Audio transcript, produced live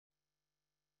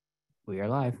We are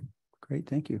live. Great,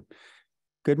 thank you.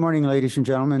 Good morning, ladies and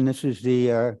gentlemen. This is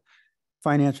the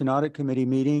Finance and Audit Committee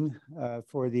meeting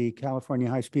for the California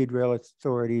High-Speed Rail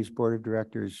Authority's Board of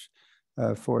Directors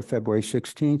for February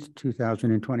 16th,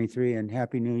 2023, and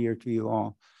Happy New Year to you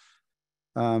all.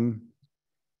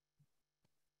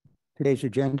 Today's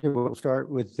agenda, we'll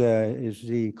start with is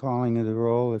the calling of the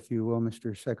roll, if you will,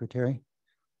 Mr. Secretary.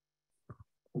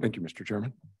 Thank you, Mr.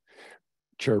 Chairman.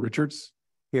 Chair Richards.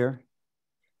 Here.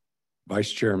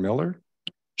 Vice Chair Miller.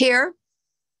 Here.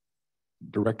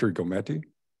 Director Gometti.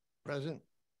 Present.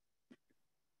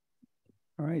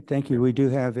 All right, thank you. We do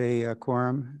have a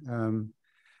quorum.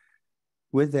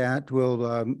 With that,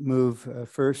 we'll move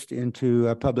first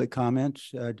into public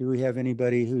comments. Do we have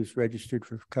anybody who's registered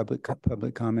for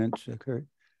public comments, Kurt?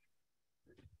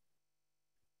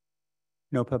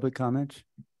 No public comments?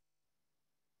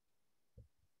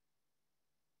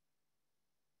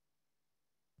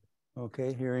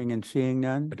 Okay, hearing and seeing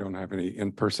none. I don't have any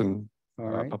in-person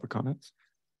right. public comments.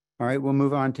 All right, we'll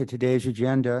move on to today's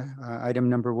agenda. Item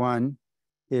number one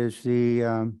is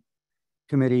the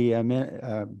committee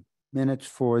minutes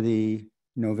for the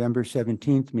November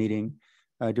 17th meeting.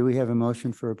 Do we have a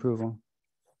motion for approval?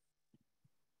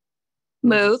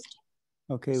 Moved.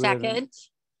 Okay. Second.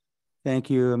 Thank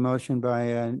you. A motion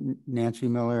by Nancy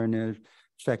Miller and a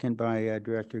second by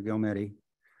Director Gometti.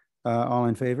 All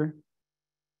in favor?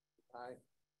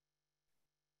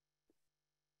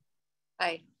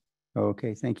 Aye.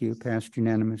 Okay, thank you. Passed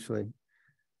unanimously.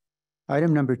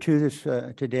 Item number two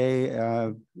today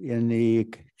in the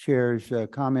chair's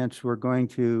comments, we're going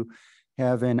to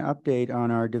have an update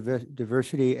on our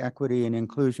diversity, equity, and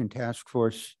inclusion task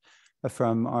force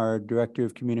from our Director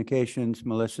of Communications,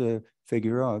 Melissa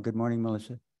Figueroa. Good morning,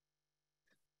 Melissa.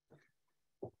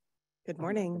 Good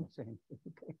morning.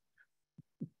 Okay.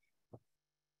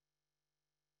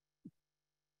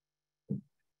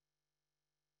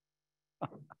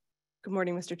 Good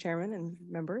morning, Mr. Chairman and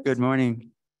members. Good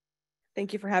morning.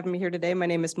 Thank you for having me here today. My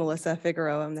name is Melissa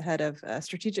Figueroa. I'm the head of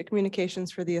strategic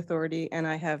communications for the authority, and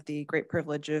I have the great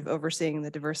privilege of overseeing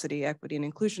the diversity, equity, and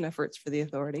inclusion efforts for the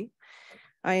authority.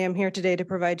 I am here today to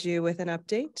provide you with an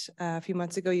update. A few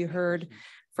months ago, you heard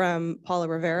from Paula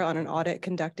Rivera on an audit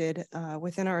conducted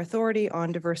within our authority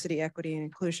on diversity, equity, and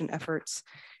inclusion efforts.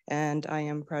 And I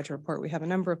am proud to report we have a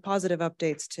number of positive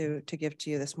updates to give to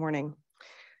you this morning.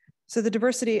 So the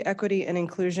diversity, equity, and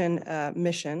inclusion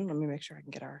mission, let me make sure I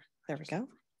can get there we go,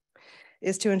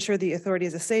 is to ensure the authority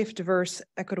is a safe, diverse,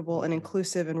 equitable, and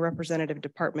inclusive and representative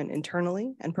department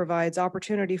internally and provides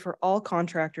opportunity for all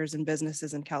contractors and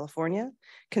businesses in California,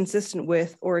 consistent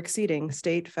with or exceeding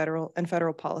state, federal, and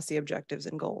federal policy objectives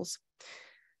and goals.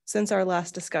 Since our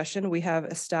last discussion, we have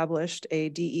established a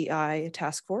DEI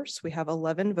task force. We have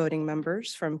 11 voting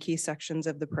members from key sections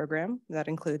of the program. That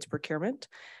includes procurement,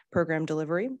 program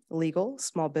delivery, legal,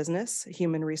 small business,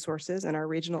 human resources, and our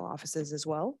regional offices as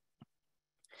well.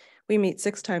 We meet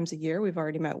 6 times a year. We've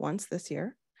already met once this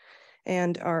year.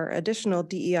 And our additional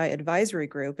DEI advisory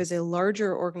group is a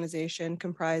larger organization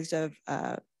comprised of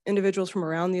individuals from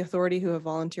around the authority who have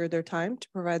volunteered their time to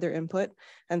provide their input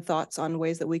and thoughts on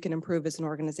ways that we can improve as an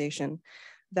organization.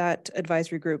 That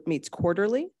advisory group meets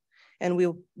quarterly, and we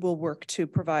will work to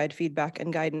provide feedback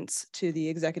and guidance to the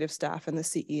executive staff and the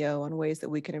CEO on ways that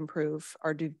we can improve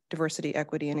our diversity,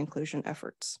 equity, and inclusion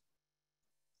efforts.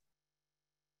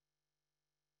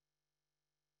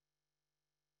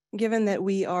 Given that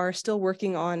we are still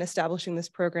working on establishing this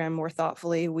program more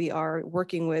thoughtfully, we are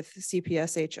working with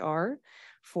CPSHR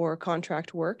for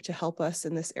contract work to help us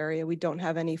in this area. We don't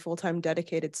have any full-time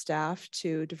dedicated staff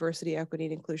to diversity, equity,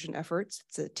 and inclusion efforts.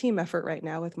 It's a team effort right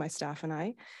now with my staff and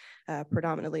I.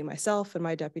 Predominantly myself and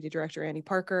my deputy director, Annie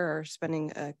Parker, are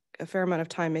spending a fair amount of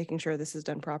time making sure this is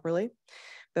done properly.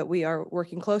 But we are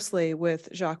working closely with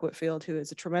Jacques Whitfield, who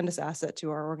is a tremendous asset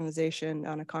to our organization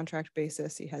on a contract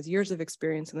basis. He has years of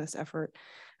experience in this effort,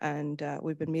 and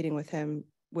we've been meeting with him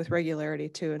with regularity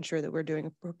to ensure that we're doing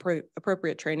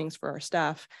appropriate trainings for our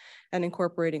staff and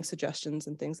incorporating suggestions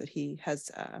and things that he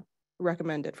has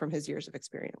recommended from his years of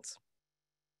experience.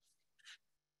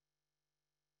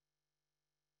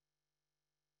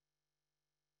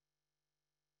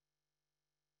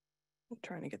 I'm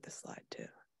trying to get this slide too.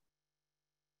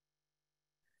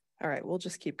 All right, we'll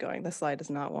just keep going. The slide is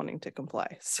not wanting to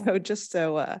comply. So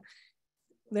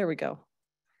there we go.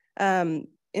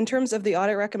 In terms of the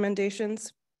audit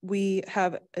recommendations, we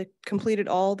have completed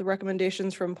all the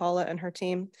recommendations from Paula and her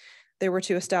team. They were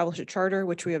to establish a charter,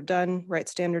 which we have done, write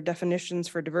standard definitions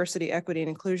for diversity, equity, and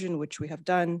inclusion, which we have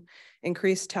done,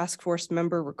 increase task force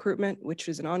member recruitment, which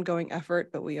is an ongoing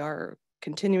effort, but we are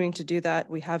continuing to do that.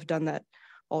 We have done that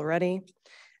already.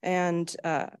 And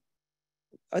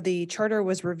the charter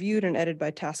was reviewed and edited by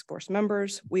task force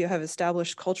members. We have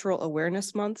established cultural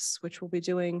awareness months, which we'll be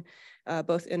doing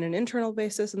both in an internal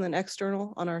basis and then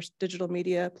external on our digital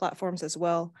media platforms as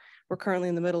well. We're currently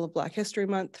in the middle of Black History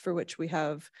Month, for which we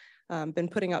have been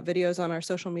putting out videos on our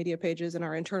social media pages, and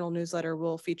our internal newsletter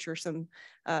will feature some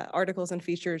articles and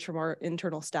features from our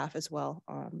internal staff as well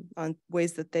on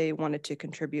ways that they wanted to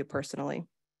contribute personally.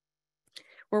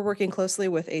 We're working closely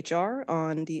with HR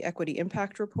on the Equity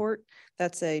Impact Report.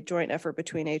 That's a joint effort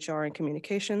between HR and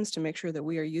communications to make sure that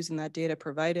we are using that data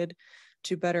provided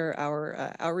to better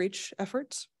our outreach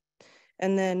efforts.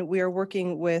 And then we are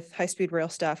working with high-speed rail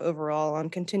staff overall on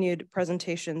continued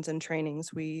presentations and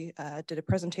trainings. We did a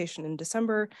presentation in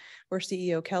December where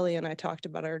CEO Kelly and I talked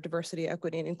about our diversity,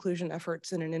 equity, and inclusion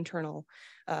efforts in an internal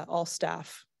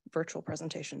all-staff virtual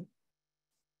presentation.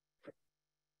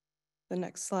 The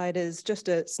next slide is just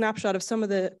a snapshot of some of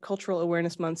the cultural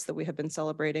awareness months that we have been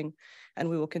celebrating, and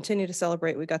we will continue to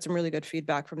celebrate. We got some really good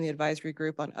feedback from the advisory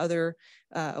group on other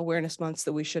awareness months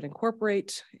that we should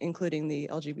incorporate, including the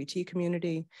LGBT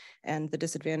community and the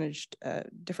disadvantaged,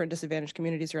 different disadvantaged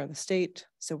communities around the state.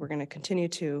 So we're going to continue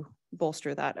to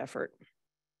bolster that effort.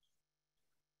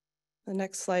 The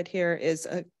next slide here is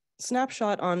a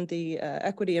snapshot on the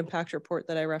Equity Impact Report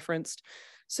that I referenced.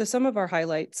 So some of our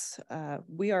highlights,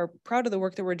 we are proud of the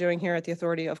work that we're doing here at the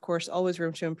Authority. Of course, always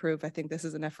room to improve. I think this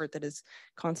is an effort that is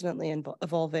constantly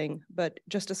evolving, but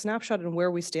just a snapshot on where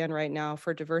we stand right now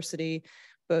for diversity,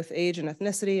 both age and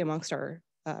ethnicity amongst our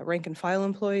rank and file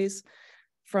employees.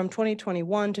 From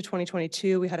 2021 to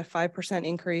 2022, we had a 5%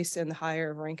 increase in the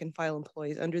hire of rank and file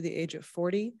employees under the age of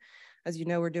 40. As you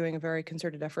know, we're doing a very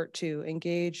concerted effort to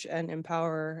engage and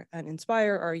empower and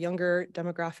inspire our younger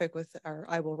demographic with our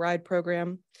I Will Ride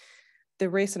program. The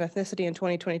race and ethnicity in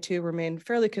 2022 remained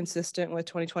fairly consistent with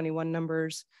 2021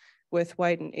 numbers, with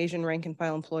white and Asian rank and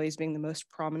file employees being the most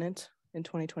prominent in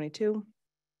 2022.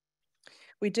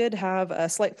 We did have a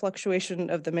slight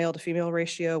fluctuation of the male to female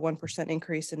ratio, 1%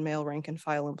 increase in male rank and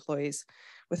file employees,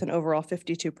 with an overall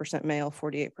 52% male,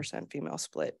 48% female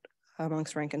split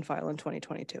amongst rank and file in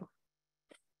 2022.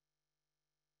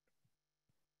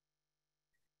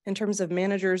 In terms of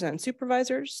managers and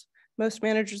supervisors, most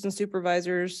managers and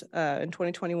supervisors in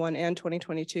 2021 and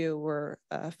 2022 were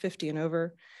 50 and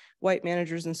over. White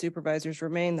managers and supervisors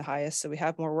remain the highest, so we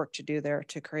have more work to do there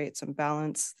to create some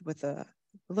balance with a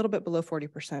little bit below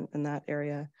 40% in that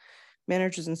area.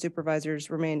 Managers and supervisors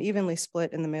remain evenly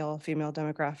split in the male-female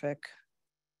demographic,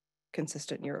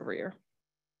 consistent year over year.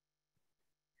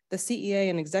 The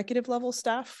CEA and executive level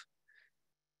staff,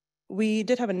 we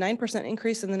did have a 9%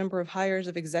 increase in the number of hires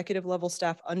of executive level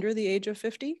staff under the age of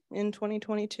 50 in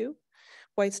 2022.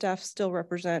 White staff still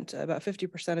represent about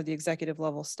 50% of the executive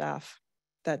level staff.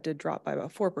 That did drop by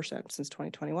about 4% since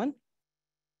 2021.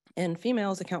 And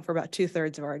females account for about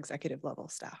 2/3 of our executive level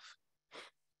staff.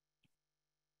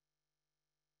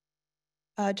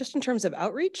 Just in terms of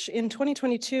outreach, in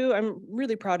 2022, I'm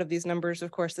really proud of these numbers.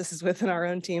 Of course, this is within our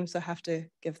own team, so I have to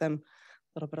give them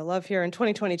a little bit of love here. In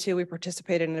 2022, we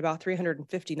participated in about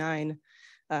 359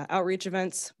 outreach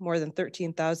events. More than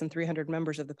 13,300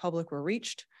 members of the public were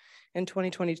reached. In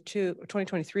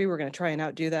 2023, we're going to try and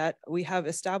outdo that. We have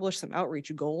established some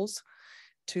outreach goals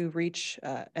to reach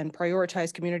and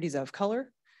prioritize communities of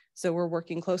color. So we're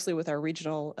working closely with our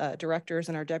regional directors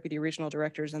and our deputy regional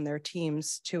directors and their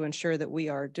teams to ensure that we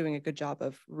are doing a good job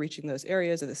of reaching those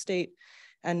areas of the state,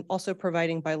 and also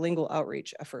providing bilingual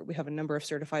outreach effort. We have a number of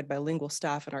certified bilingual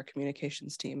staff in our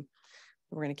communications team.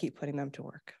 We're going to keep putting them to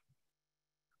work.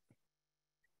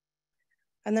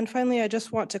 And then finally, I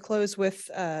just want to close with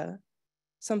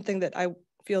something that I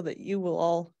feel that you will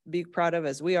all be proud of,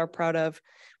 as we are proud of.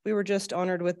 We were just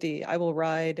honored with the I Will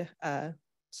Ride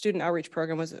student outreach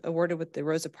program was awarded with the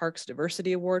Rosa Parks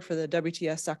Diversity Award for the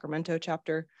WTS Sacramento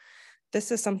chapter. This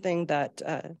is something that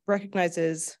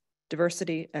recognizes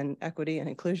diversity and equity and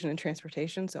inclusion in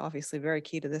transportation, so obviously very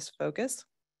key to this focus.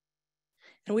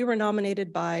 And we were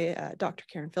nominated by Dr.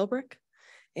 Karen Philbrick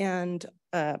and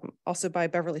also by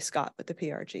Beverly Scott with the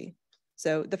PRG.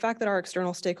 So the fact that our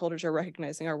external stakeholders are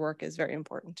recognizing our work is very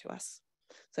important to us.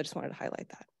 So I just wanted to highlight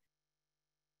that.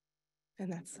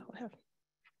 And that's all I have.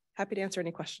 Happy to answer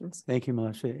any questions. Thank you,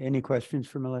 Melissa. Any questions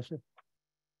for Melissa?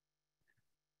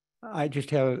 I just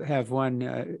have one,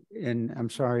 and I'm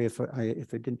sorry if I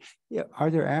didn't. Yeah, are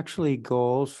there actually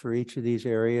goals for each of these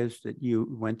areas that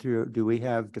you went through? Do we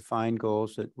have defined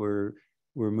goals that we're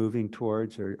moving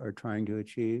towards or trying to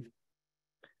achieve?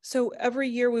 So every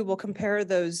year we will compare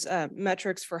those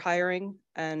metrics for hiring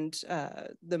and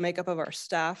the makeup of our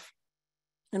staff,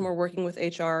 and we're working with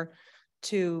HR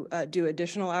to do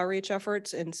additional outreach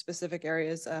efforts in specific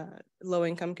areas,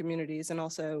 low-income communities, and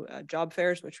also job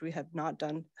fairs, which we have not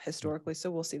done historically. So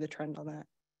we'll see the trend on that.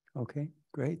 Okay,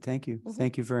 great. Thank you. Mhm.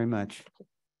 Thank you very much.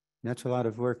 That's a lot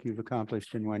of work you've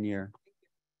accomplished in 1 year.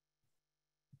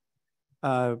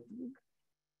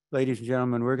 Ladies and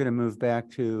gentlemen, we're going to move back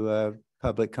to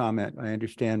public comment. I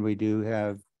understand we do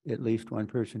have at least one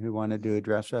person who wanted to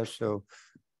address us. So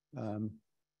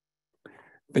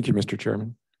Thank you, Mr.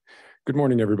 Chairman. Good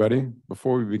morning, everybody.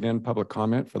 Before we begin public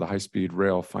comment for the High-Speed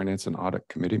Rail Finance and Audit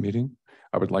Committee meeting,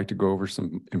 I would like to go over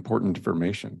some important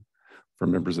information. For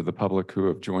members of the public who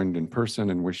have joined in person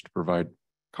and wish to provide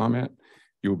comment,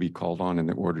 you will be called on in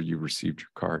the order you received your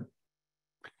card.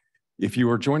 If you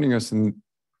are joining us in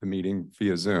the meeting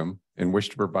via Zoom and wish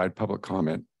to provide public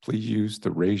comment, please use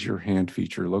the raise your hand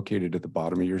feature located at the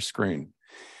bottom of your screen.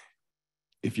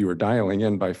 If you are dialing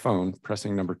in by phone,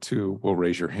 pressing number 2 will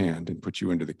raise your hand and put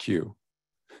you into the queue.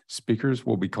 Speakers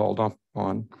will be called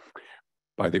on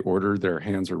by the order their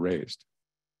hands are raised.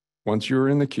 Once you're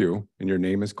in the queue and your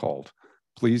name is called,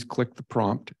 please click the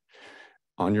prompt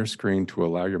on your screen to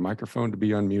allow your microphone to be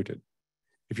unmuted.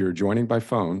 If you're joining by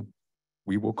phone,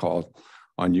 we will call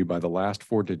on you by the last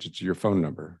 4 digits of your phone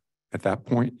number. At that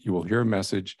point, you will hear a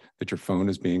message that your phone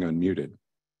is being unmuted.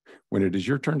 When it is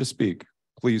your turn to speak,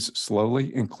 please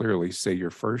slowly and clearly say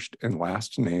your first and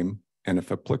last name, and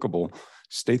if applicable,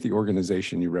 state the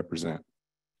organization you represent.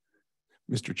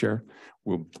 Mr. Chair,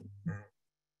 we'll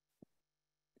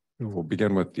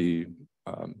begin with the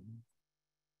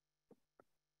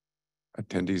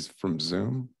attendees from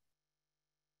Zoom.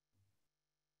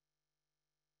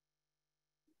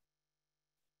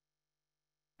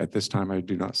 At this time, I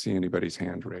do not see anybody's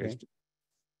hand raised.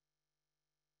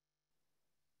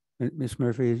 Ms.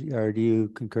 Murphy, or do you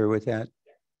concur with that?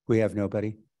 We have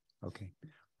nobody. Okay.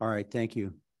 All right. Thank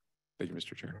you. Thank you,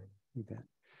 Mr. Chair. You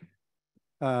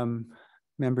bet.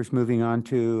 Members, moving on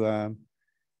to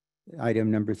item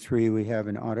number 3, we have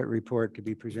an audit report to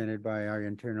be presented by our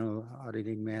internal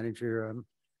auditing manager,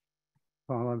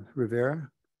 Paula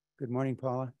Rivera. Good morning,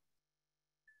 Paula.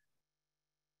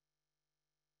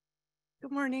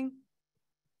 Good morning.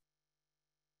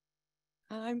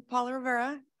 I'm Paula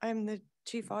Rivera. I'm the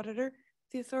Chief Auditor of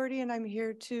the Authority, and I'm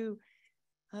here to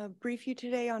brief you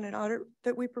today on an audit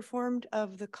that we performed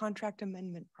of the contract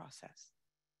amendment process.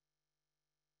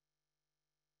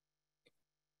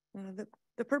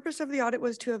 The purpose of the audit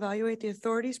was to evaluate the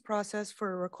authority's process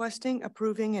for requesting,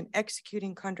 approving, and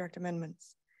executing contract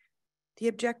amendments. The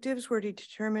objectives were to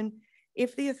determine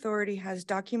if the authority has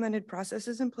documented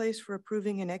processes in place for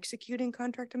approving and executing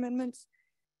contract amendments,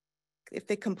 if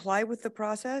they comply with the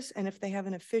process, and if they have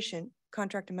an efficient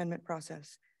contract amendment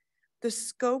process. The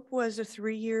scope was a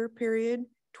 3-year period,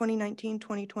 2019,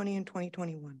 2020, and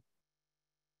 2021.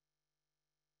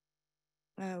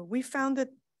 We found that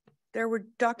there were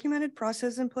documented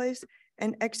processes in place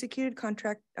and executed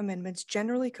contract amendments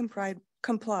generally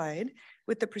complied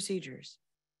with the procedures.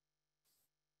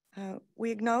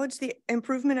 We acknowledge the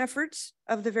improvement efforts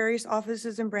of the various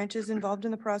offices and branches involved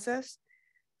in the process.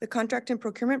 The contract and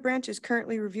procurement branch is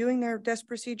currently reviewing their desk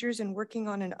procedures and working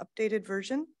on an updated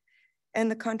version. And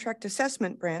the contract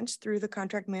assessment branch, through the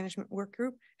contract management work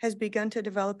group, has begun to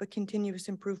develop a continuous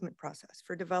improvement process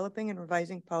for developing and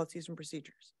revising policies and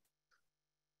procedures.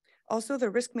 Also, the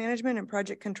risk management and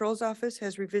project controls office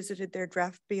has revisited their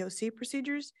draft BOC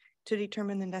procedures to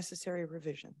determine the necessary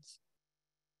revisions.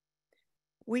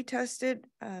 We tested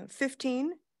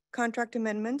 15 contract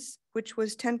amendments, which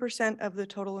was 10% of the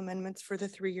total amendments for the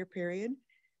 3-year period.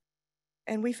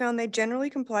 And we found they generally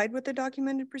complied with the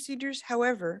documented procedures.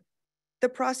 However, the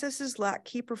processes lack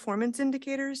key performance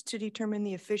indicators to determine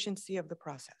the efficiency of the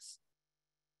process.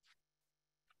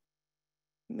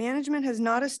 Management has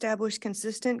not established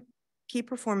consistent key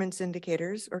performance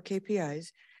indicators, or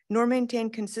KPIs, nor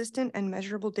maintained consistent and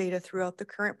measurable data throughout the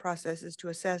current processes to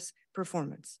assess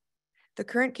performance. The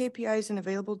current KPIs and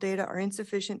available data are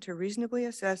insufficient to reasonably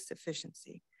assess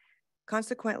efficiency.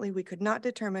 Consequently, we could not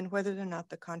determine whether or not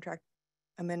the contract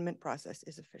amendment process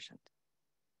is efficient.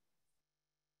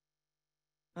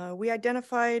 We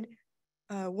identified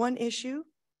one issue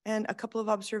and a couple of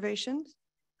observations.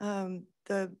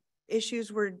 The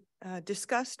issues were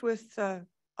discussed with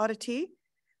Audit.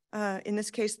 In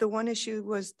this case, the one issue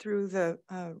was through the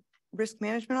risk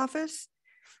management office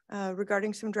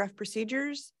regarding some draft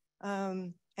procedures.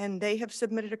 And they have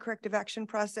submitted a corrective action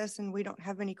process, and we don't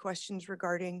have any questions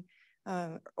regarding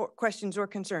questions or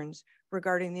concerns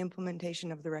regarding the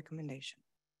implementation of the recommendation.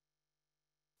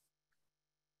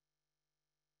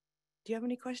 Do you have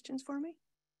any questions for me?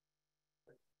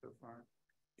 So far.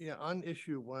 Yeah, on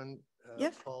issue 1,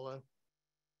 yes. Paula,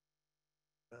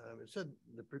 It said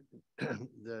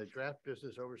the draft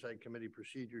business oversight committee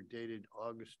procedure dated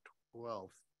August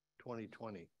 12th,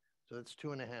 2020. So that's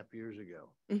 2.5 years ago.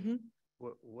 Mm-hmm.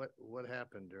 What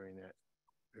happened during that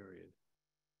period?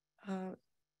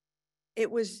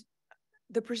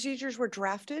 The procedures were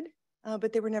drafted,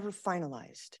 but they were never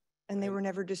finalized and they were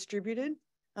never distributed.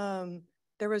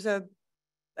 There was a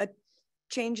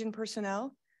change in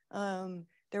personnel.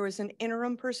 There was an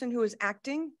interim person who was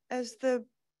acting as the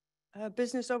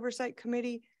Business Oversight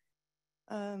Committee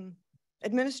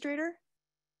administrator.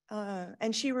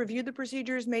 And she reviewed the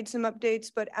procedures, made some updates,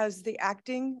 but as the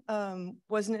acting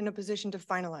wasn't in a position to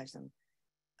finalize them.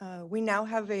 We now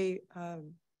have a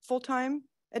full-time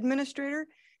administrator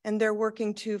and they're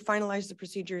working to finalize the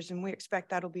procedures and we expect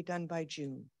that'll be done by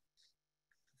June.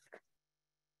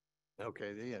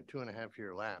 Okay, yeah, 2.5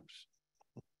 year lapse.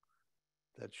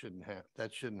 That shouldn't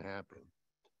happen.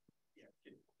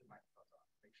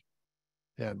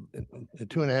 Yeah, the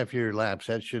 2.5 year lapse,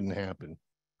 that shouldn't happen.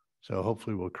 So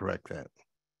hopefully we'll correct that.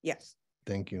 Yes.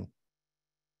 Thank you.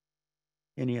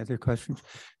 Any other questions?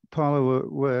 Paula,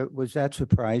 was that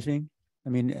surprising? I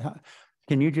mean,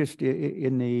 can you just,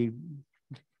 in the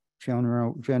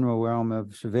general realm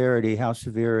of severity, how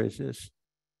severe is this?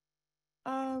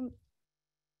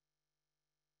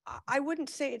 I wouldn't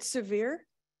say it's severe.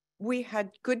 We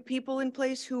had good people in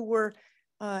place who were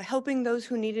helping those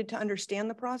who needed to understand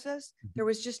the process. There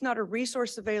was just not a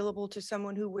resource available to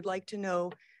someone who would like to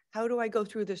know, how do I go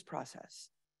through this process?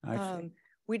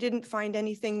 We didn't find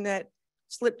anything that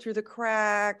slipped through the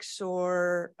cracks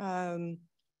or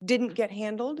didn't get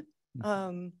handled.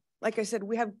 Like I said,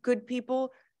 we have good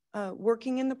people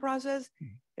working in the process.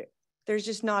 There's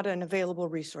just not an available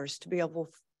resource to be able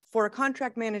for a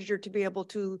contract manager to be able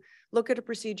to look at a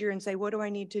procedure and say, what do I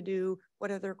need to do? What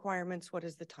are the requirements? What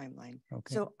is the timeline?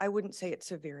 Okay. So I wouldn't say it's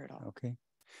severe at all. Okay.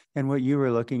 And what you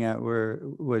were looking at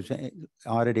was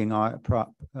auditing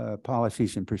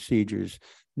policies and procedures,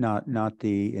 not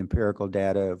the empirical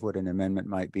data of what an amendment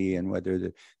might be and whether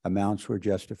the amounts were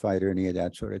justified or any of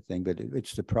that sort of thing, but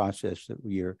it's the process that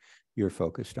you're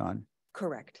focused on.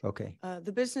 Correct. Okay.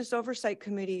 The Business Oversight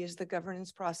Committee is the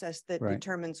governance process that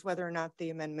determines whether or not the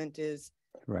amendment is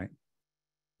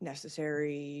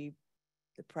necessary,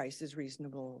 the price is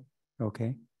reasonable.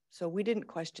 Okay. So we didn't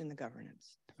question the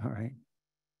governance. All right.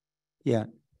 Yeah.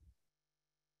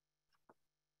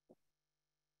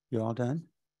 You all done?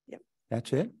 Yep.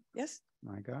 That's it? Yes.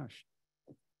 My gosh.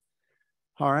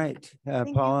 All right.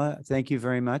 Thank Paula, thank you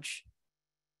very much.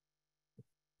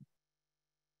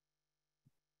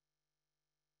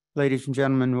 Ladies and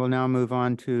gentlemen, we'll now move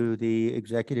on to the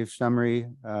executive summary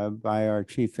by our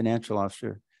Chief Financial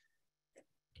Officer.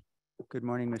 Good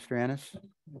morning, Mr. Annis.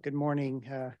 Good morning,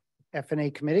 F&A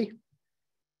Committee.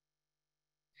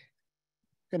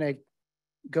 Going to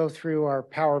go through our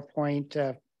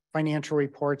PowerPoint financial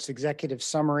reports, executive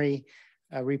summary,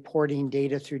 reporting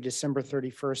data through December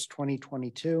 31st,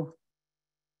 2022.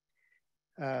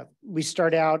 We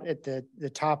start out at the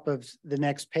top of the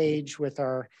next page with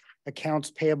our accounts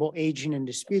payable, aging, and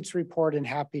disputes report, and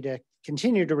happy to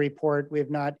continue to report we have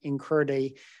not incurred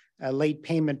a late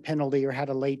payment penalty or had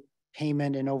a late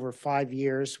payment in over 5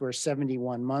 years. We're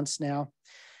 71 months now.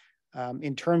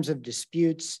 In terms of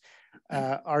disputes,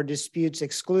 our disputes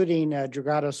excluding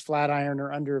Dragados Flatiron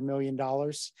are under $1 million.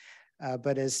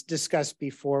 But as discussed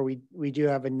before, we do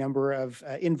have a number of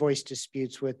invoice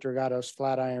disputes with Dragados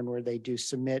Flatiron where they do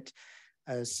submit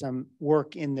some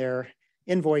work in their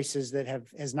invoices that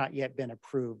has not yet been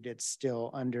approved. It's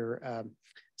still under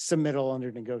submittal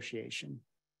under negotiation.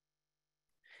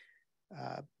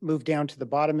 Move down to the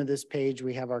bottom of this page,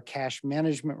 we have our cash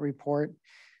management report,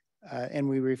 and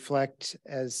we reflect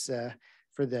as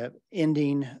for the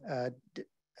ending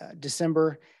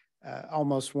December,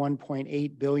 almost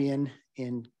 1.8 billion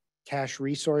in cash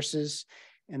resources,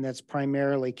 and that's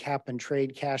primarily cap and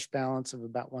trade cash balance of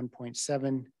about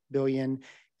 1.7 billion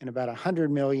and about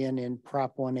 100 million in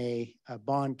Prop 1A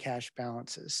bond cash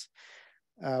balances.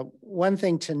 One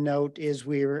thing to note is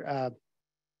we're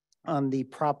on the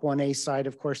Prop 1A side,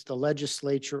 of course, the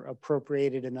legislature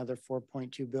appropriated another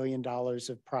 $4.2 billion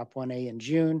of Prop 1A in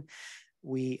June.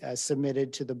 We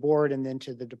submitted to the board and then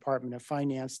to the Department of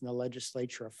Finance and the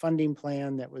legislature a funding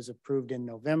plan that was approved in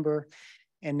November.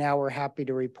 And now we're happy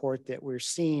to report that we're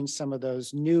seeing some of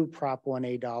those new Prop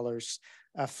 1A dollars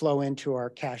flow into our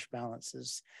cash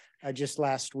balances. Just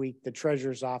last week, the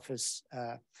Treasurer's Office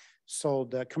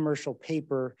sold commercial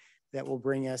paper that will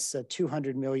bring us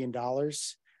 $200 million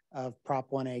of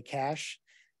Prop 1A cash.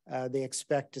 They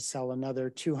expect to sell another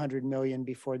 200 million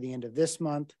before the end of this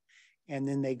month. And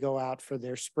then they go out for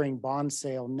their spring bond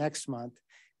sale next month.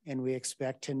 and we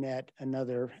expect to net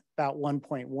another about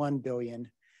 1.1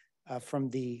 billion from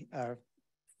the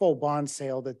full bond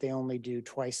sale that they only do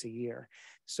twice a year.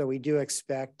 So we do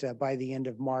expect by the end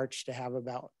of March to have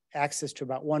about access to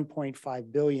about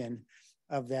 1.5 billion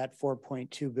of that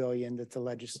 4.2 billion that the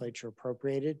legislature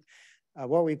appropriated.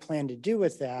 What we plan to do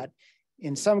with that,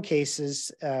 in some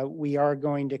cases, we are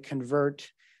going to convert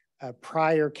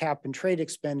prior cap and trade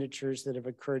expenditures that have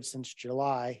occurred since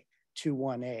July to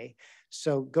 1A.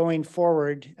 So going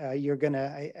forward, you're going to,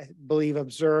 I believe,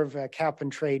 observe cap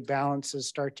and trade balances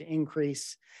start to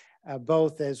increase,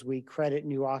 both as we credit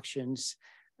new auctions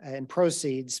and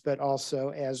proceeds, but also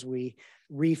as we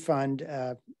refund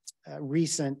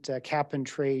recent cap and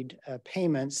trade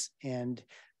payments and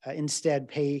instead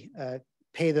pay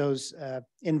those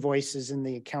invoices in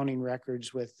the accounting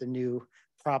records with the new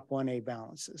Prop 1A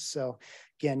balances. So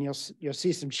again, you'll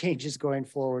see some changes going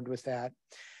forward with that.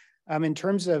 In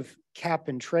terms of cap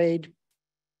and trade,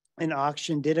 an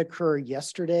auction did occur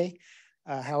yesterday.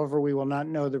 However, we will not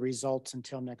know the results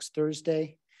until next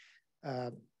Thursday.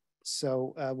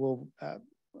 So we'll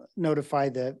notify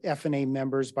the F&A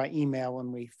members by email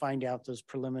when we find out those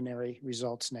preliminary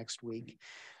results next week.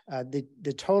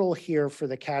 The total here for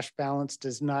the cash balance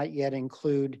does not yet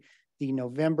include the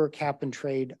November cap and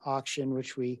trade auction,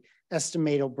 which we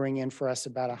estimate will bring in for us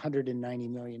about $190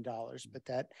 million. But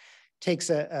that takes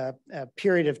a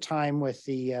period of time with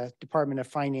the Department of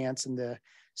Finance and the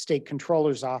State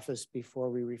Controller's Office before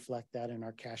we reflect that in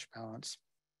our cash balance.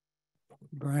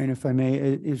 Brian, if I may,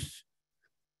 is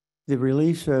the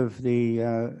release of the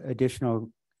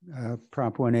additional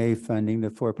Prop 1A funding, the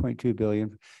 4.2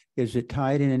 billion, is it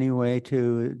tied in any way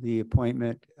to the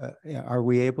appointment? Are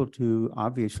we able to,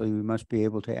 obviously, we must be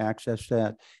able to access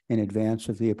that in advance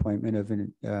of the appointment of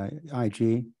an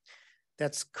IG?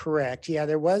 That's correct. Yeah,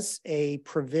 there was a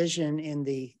provision in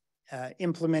the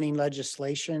implementing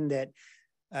legislation that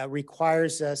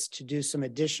requires us to do some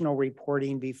additional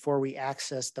reporting before we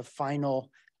access the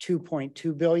final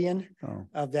 2.2 billion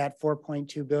of that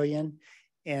 4.2 billion.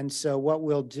 And so what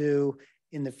we'll do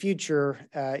in the future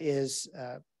is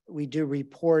we do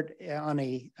report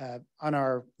on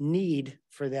our need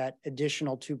for that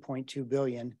additional 2.2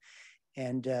 billion,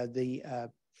 and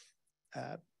the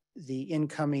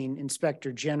incoming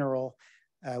Inspector General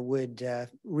would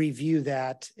review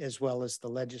that as well as the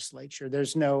legislature.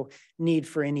 There's no need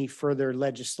for any further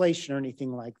legislation or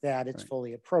anything like that. It's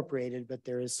fully appropriated, but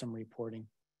there is some reporting.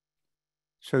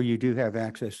 So you do have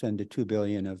access then to 2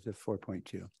 billion of the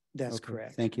 4.2. That's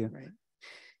correct. Thank you. Right.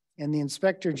 And the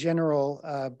Inspector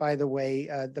General, by the way,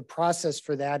 the process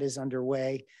for that is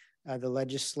underway. The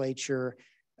legislature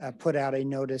put out a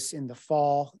notice in the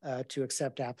fall to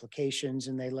accept applications,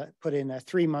 and they put in a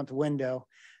 3-month window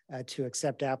to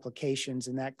accept applications,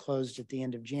 and that closed at the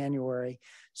end of January.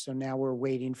 So now we're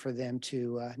waiting for them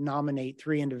to nominate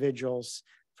 3 individuals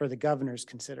for the governor's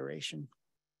consideration.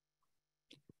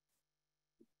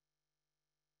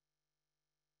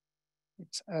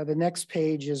 The next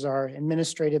page is our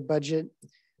administrative budget.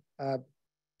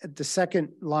 At the second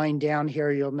line down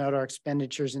here, you'll note our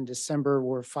expenditures in December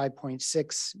were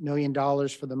 $5.6 million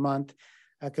for the month,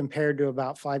 compared to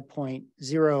about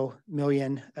 5.0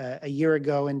 million a year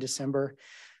ago in December.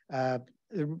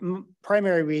 The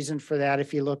primary reason for that,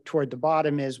 if you look toward the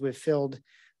bottom, is we've filled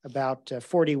about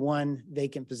 41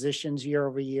 vacant positions year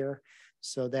over year.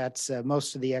 So that's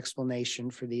most of the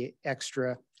explanation for the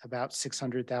extra about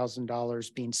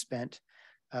 $600,000 being spent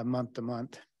month to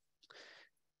month.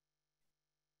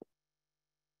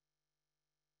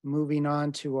 Moving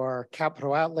on to our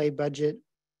capital outlay budget.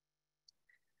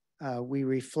 We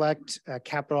reflect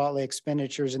capital outlay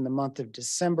expenditures in the month of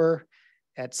December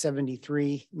at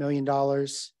 $73 million.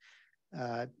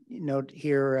 Note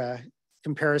here,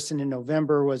 comparison in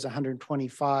November was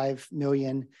 125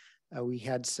 million. We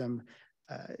had some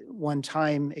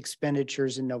one-time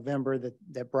expenditures in November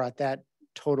that brought that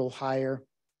total higher.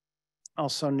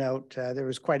 Also note there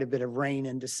was quite a bit of rain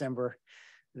in December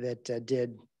that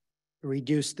did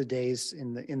reduce the days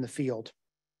in the field.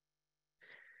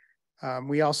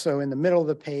 We also, in the middle of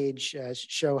the page,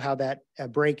 show how that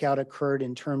breakout occurred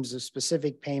in terms of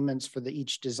specific payments for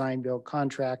each design build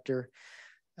contractor.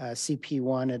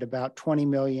 CP1 at about 20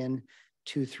 million,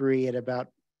 2-3 at about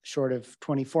short of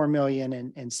 24 million,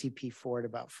 and CP4 at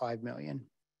about 5 million.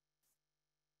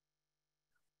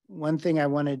 One thing I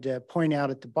wanted to point out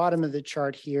at the bottom of the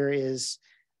chart here is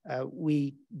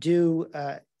we do,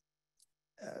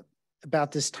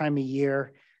 about this time of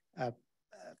year,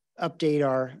 update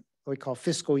our what we call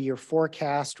fiscal year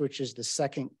forecast, which is the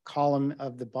second column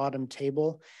of the bottom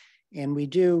table. And we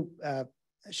do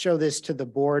show this to the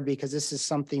board because this is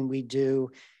something we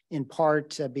do in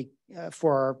part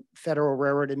for our Federal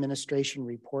Railroad Administration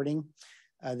reporting.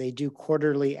 They do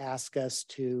quarterly ask us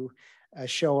to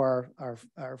show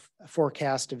our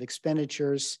forecast of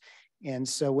expenditures. And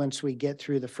so once we get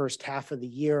through the first half of the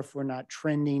year, if we're not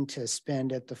trending to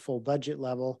spend at the full budget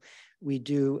level, we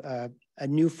do a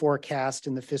new forecast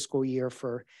in the fiscal year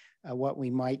for what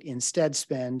we might instead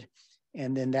spend.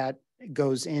 And then that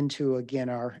goes into, again,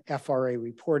 our FRA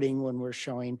reporting when we're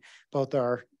showing both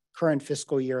our current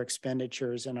fiscal year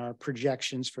expenditures and our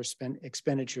projections for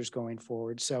expenditures going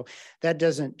forward. So that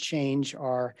doesn't change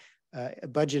our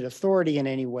budget authority in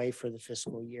any way for the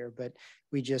fiscal year, but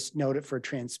we just note it for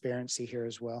transparency here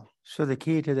as well. So the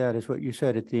key to that is what you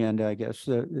said at the end, I guess.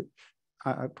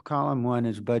 Column 1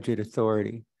 is budget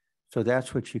authority. So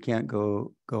that's what you can't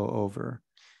go over.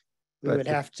 We would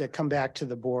have to come back to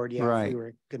the board, yeah, right. If we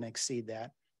were going to exceed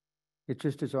that. It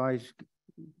just has always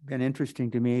been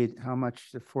interesting to me how much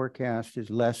the forecast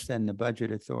is less than the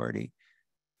budget authority,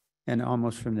 and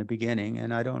almost from the beginning.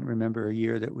 And I don't remember a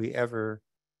year that we ever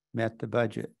met the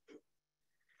budget.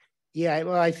 Yeah,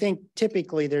 well, I think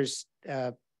typically there's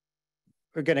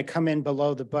we're going to come in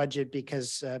below the budget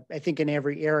because I think in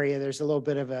every area there's a little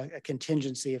bit of a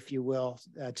contingency, if you will,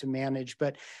 to manage.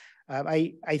 But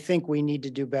I think we need to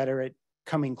do better at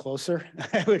coming closer.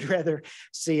 I would rather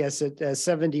see us at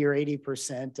 70 or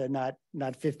 80%, not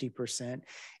 50%.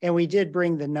 And we did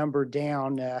bring the number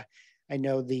down. I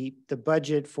know the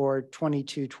budget for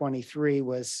 22-23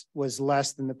 was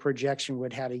less than the projection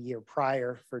we'd had a year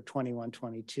prior for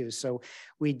 21-22. So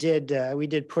we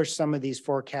did push some of these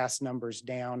forecast numbers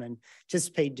down and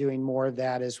anticipate doing more of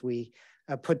that as we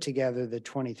put together the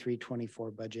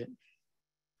 23-24 budget.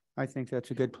 I think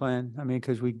that's a good plan. I mean,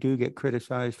 because we do get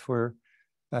criticized for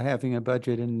having a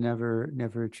budget and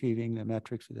never achieving the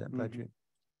metrics of that budget.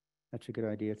 That's a good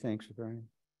idea. Thanks, Brian.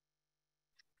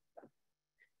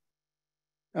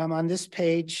 On this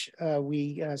page,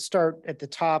 we start at the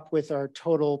top with our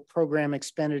total program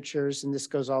expenditures, and this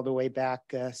goes all the way back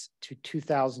to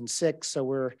 2006. So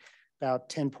we're about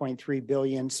 10.3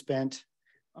 billion spent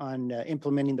on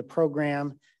implementing the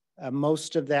program.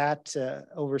 Most of that,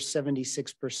 over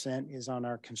 76%, is on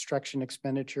our construction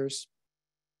expenditures.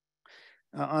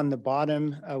 On the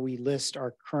bottom, we list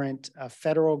our current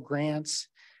federal grants.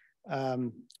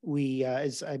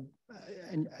 As I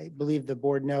believe the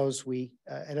board knows, we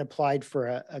had applied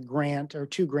for a grant or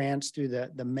 2 grants through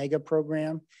the MEGA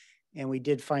program. And we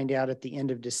did find out at the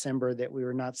end of December that we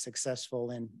were not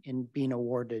successful in being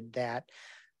awarded that.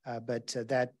 But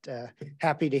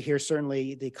happy to hear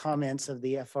certainly the comments of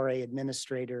the FRA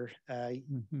administrator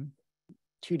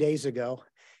 2 days ago,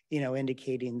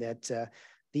 indicating that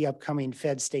the upcoming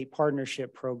Fed-State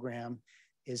Partnership Program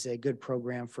is a good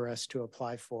program for us to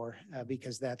apply for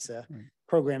because that's a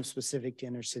program specific to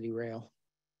intercity rail.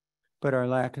 But our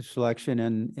lack of selection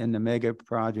in the mega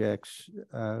projects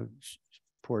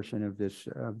portion of this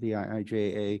of the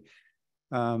IIJA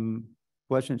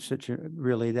wasn't such a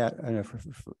really that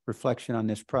reflection on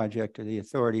this project or the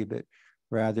authority, but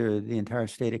rather the entire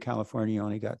state of California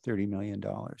only got $30 million.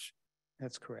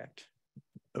 That's correct.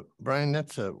 Brian,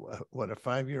 that's a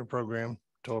 5-year program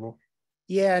total?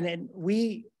 Yeah, and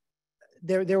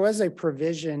there was a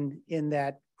provision in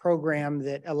that program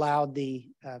that allowed the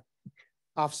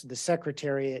Office of the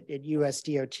Secretary at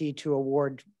USDOT to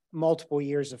award multiple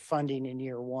years of funding in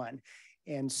year 1.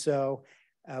 And so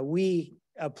we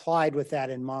applied with that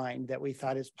in mind, that we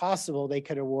thought it's possible they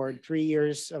could award 3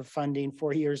 years of funding,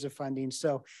 4 years of funding.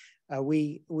 So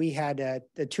we had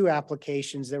the 2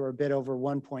 applications that were a bit over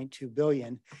 1.2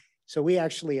 billion. So we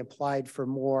actually applied for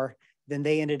more than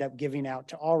they ended up giving out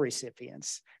to all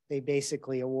recipients. They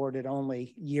basically awarded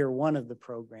only year 1 of the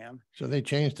program. So they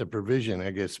changed the provision,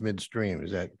 I guess, midstream.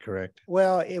 Is that correct?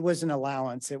 Well, it was an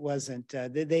allowance. It wasn't,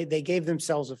 they gave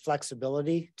themselves a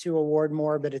flexibility to award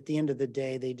more, but at the end of the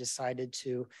day, they decided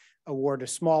to award a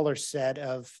smaller set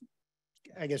of,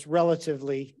 I guess,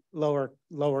 relatively lower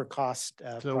cost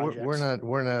so projects.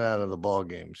 we're not out of the ball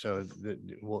game. So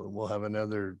we'll have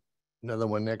another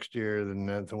one next year, then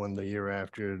another one the year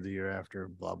after,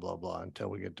 blah, blah, blah, until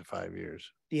we get to 5 years.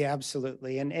 Yeah,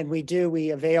 absolutely. And we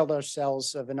availed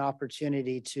ourselves of an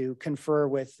opportunity to confer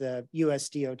with the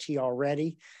USDOT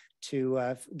already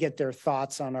to get their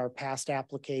thoughts on our past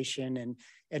application and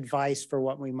advice for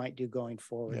what we might do going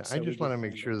forward. Yeah, so I just want to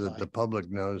make sure that the public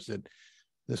knows that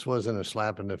this wasn't a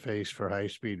slap in the face for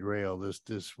high-speed rail.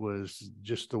 This was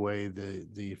just the way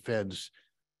the feds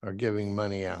are giving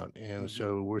money out. And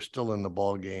so we're still in the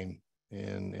ball game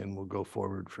and we'll go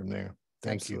forward from there.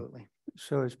 Thank you. Absolutely.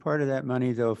 So as part of that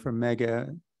money though, from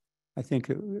MEGA, I think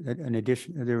an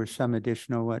addition, there was some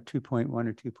additional, what, 2.1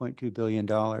 or $2.2 billion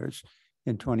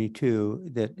in 22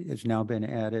 that has now been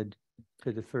added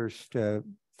to the first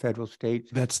federal state.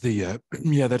 That's the,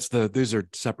 yeah, that's these are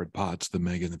separate pots, the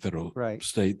mega and the federal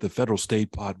state. The federal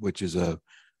state pot, which is a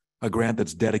grant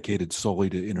that's dedicated solely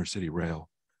to intercity rail,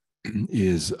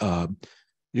 is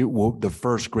the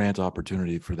first grant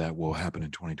opportunity for that will happen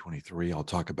in 2023. I'll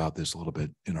talk about this a little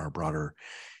bit in our broader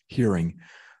hearing.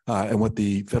 And what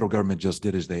the federal government just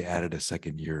did is they added a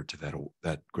second year to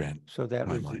that grant. So that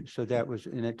timeline. was,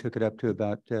 and it took it up to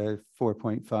about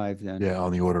 4.5 then. Yeah,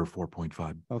 on the order of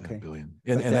 4.5 billion.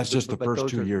 And that's just the first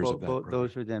 2 years of that program.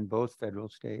 Those are then both federal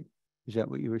state. Is that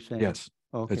what you were saying? Yes.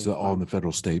 Okay. It's all in the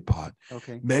federal state pot.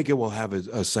 Okay. Mega will have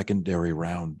a secondary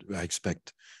round, I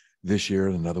expect, this year,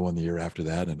 and another one the year after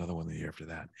that, and another one the year after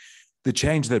that. The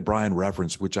change that Brian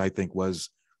referenced, which I think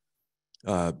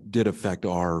did affect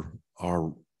our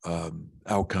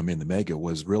outcome in the mega,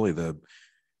 was really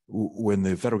when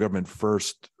the federal government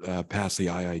first passed the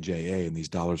IIJA and these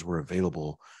dollars were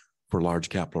available for large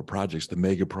capital projects. The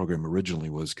mega program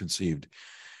originally was conceived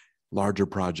larger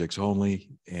projects only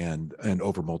and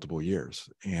over multiple years.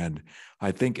 And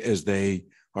I think as they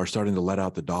are starting to let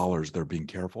out the dollars, they're being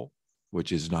careful,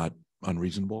 which is not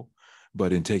unreasonable.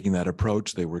 But in taking that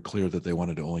approach, they were clear that they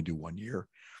wanted to only do 1 year.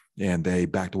 And they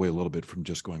backed away a little bit from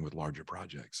just going with larger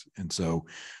projects. And so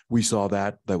we saw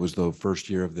that was the first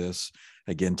year of this.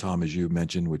 Again, Tom, as you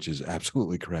mentioned, which is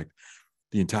absolutely correct,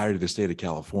 the entirety of the state of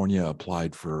California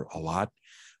applied for a lot,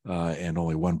 and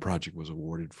only one project was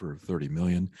awarded for 30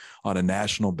 million. On a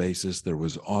national basis, there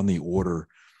was on the order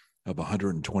of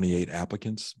 128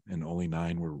 applicants, and only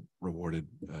 9 were rewarded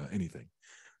anything.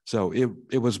 So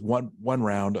it was one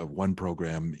round of one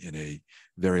program in a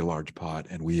very large pot,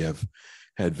 and we have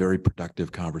had very productive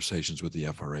conversations with the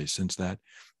FRA since that,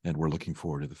 and we're looking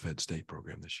forward to the Fed State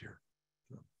program this year.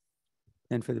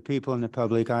 And for the people in the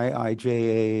public,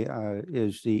 IIJA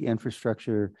is the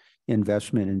Infrastructure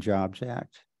Investment and Jobs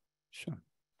Act. So.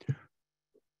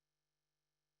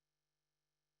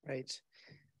 Right.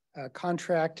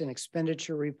 Contract and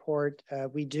expenditure report.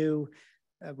 We do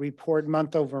report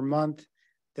month over month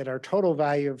that our total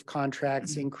value of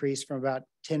contracts increased from about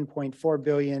 10.4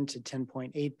 billion to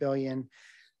 10.8 billion.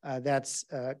 That's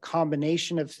a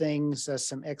combination of things,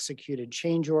 some executed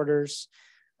change orders,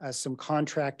 some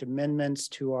contract amendments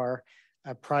to our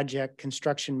project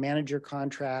construction manager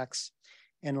contracts.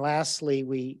 And lastly,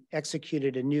 we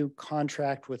executed a new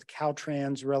contract with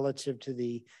Caltrans relative to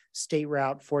the State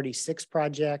Route 46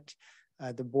 project.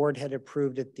 The board had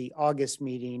approved at the August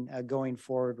meeting going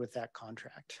forward with that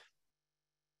contract.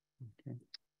 Okay.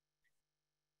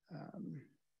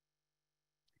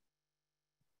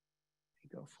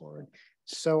 Go forward.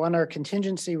 So on our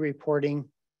contingency reporting,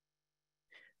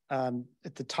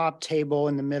 at the top table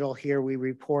in the middle here,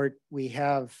 we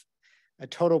have a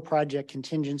total project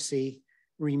contingency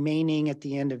remaining at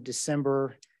the end of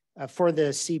December for the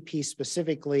CP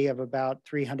specifically of about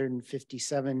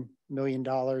 $357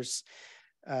 million.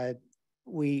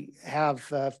 We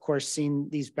have, of course, seen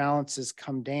these balances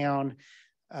come down.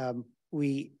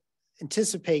 We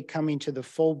anticipate coming to the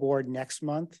full board next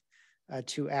month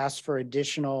to ask for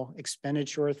additional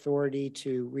expenditure authority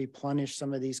to replenish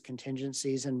some of these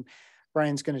contingencies. And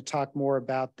Brian's going to talk more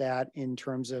about that in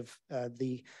terms of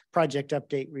the project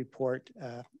update report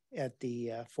at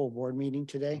the full board meeting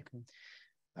today.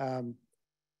 Okay.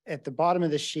 At the bottom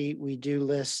of the sheet, we do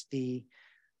list the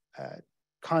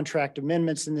contract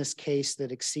amendments in this case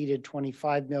that exceeded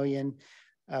 25 million.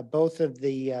 Both of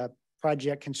the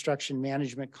project construction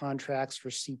management contracts for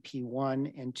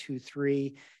CP1 and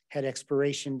 2-3 had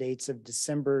expiration dates of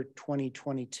December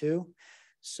 2022.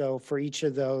 So for each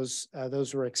of those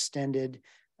were extended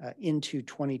into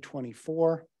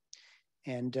 2024.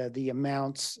 And the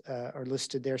amounts are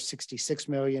listed there, 66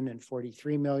 million and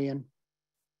 43 million.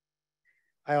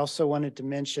 I also wanted to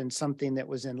mention something that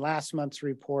was in last month's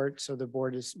report, so the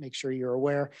board is, make sure you're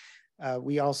aware.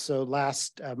 We also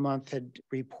last month had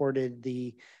reported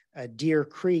the Deer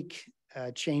Creek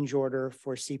change order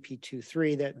for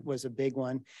CP23. That was a big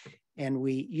one. And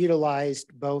we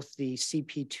utilized both the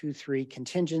CP23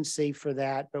 contingency for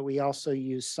that, but we also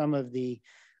used some of the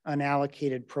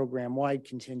unallocated program-wide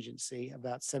contingency,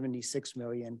 about 76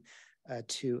 million,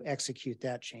 to execute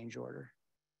that change order.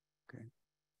 Okay.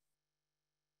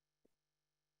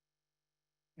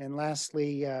 And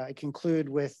lastly, I conclude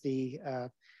with the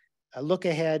a look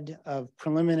ahead of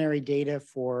preliminary data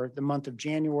for the month of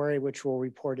January, which we'll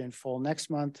report in full next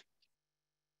month.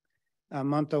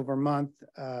 Month over month,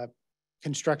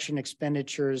 construction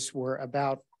expenditures were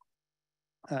about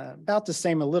about the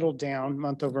same, a little down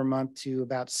month over month to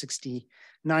about $69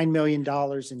 million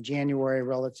in January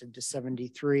relative to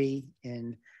 73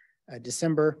 in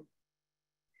December.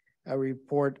 A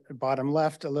report bottom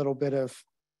left, a little bit of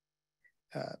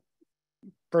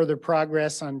further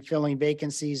progress on filling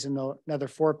vacancies and another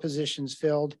 4 positions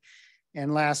filled.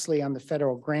 And lastly, on the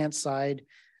federal grant side,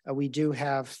 we do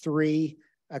have 3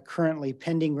 currently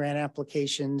pending grant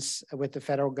applications with the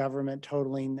federal government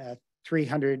totaling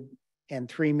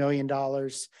 $303 million.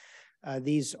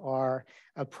 These are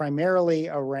primarily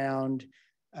around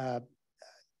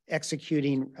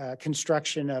executing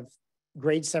construction of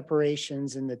grade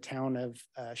separations in the town of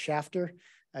Shafter,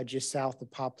 just south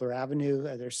of Poplar Avenue.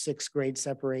 There's 6 grade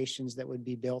separations that would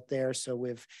be built there. So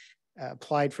we've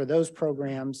applied for those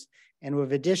programs, and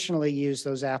we've additionally used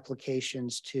those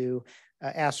applications to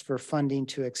ask for funding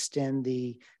to extend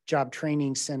the job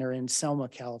training center in Selma,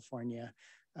 California.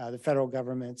 The federal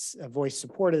government's voiced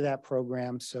support of that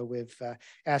program, so we've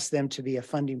asked them to be a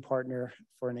funding partner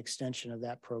for an extension of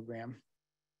that program.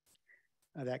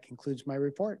 That concludes my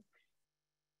report.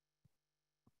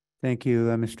 Thank you,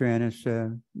 Mr. Annis.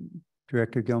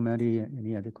 Director Gilmetti,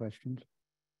 any other questions?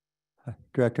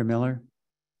 Director Miller?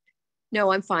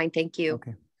 No, I'm fine. Thank you.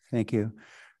 Okay, thank you.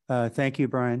 Thank you,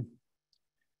 Brian.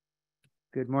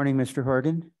 Good morning, Mr.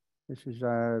 Horgan. This is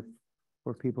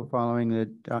for people following the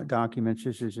documents.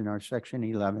 This is in our section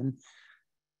 11,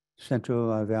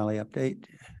 Central Valley Update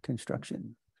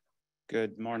Construction.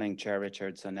 Good morning, Chair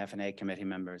Richards and F&A committee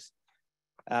members.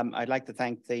 I'd like to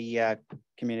thank the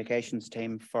communications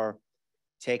team for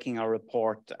taking our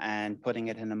report and putting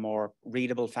it in a more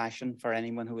readable fashion for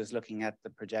anyone who is looking at the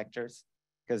projectors,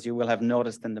 because you will have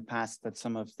noticed in the past that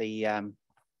some of the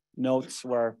notes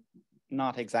were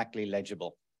not exactly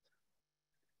legible.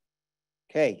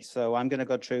 Okay, so I'm going to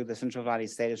go through the Central Valley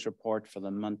status report for the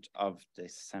month of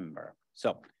December.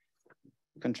 So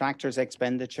contractors'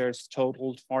 expenditures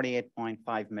totaled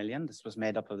 48.5 million. This was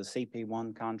made up of the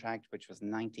CP1 contract, which was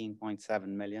 19.7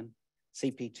 million.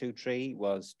 CP23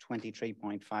 was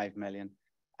 23.5 million,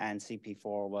 and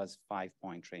CP4 was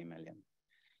 5.3 million.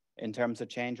 In terms of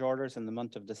change orders, in the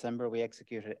month of December, we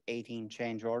executed 18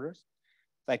 change orders.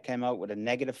 That came out with a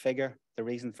negative figure. The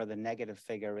reason for the negative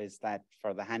figure is that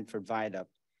for the Hanford Viaduct,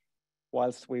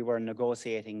 whilst we were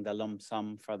negotiating the lump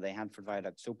sum for the Hanford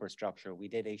Viaduct superstructure, we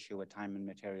did issue a time and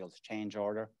materials change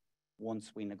order.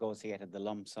 Once we negotiated the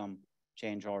lump sum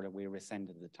change order, we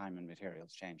rescinded the time and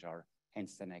materials change order,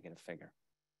 hence the negative figure.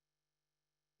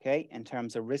 Okay, in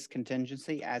terms of risk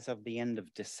contingency, as of the end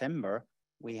of December,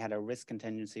 we had a risk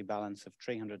contingency balance of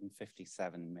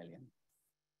 357 million.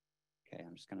 Okay,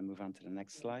 I'm just going to move on to the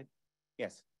next slide.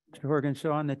 Yes. Mr. Horgan,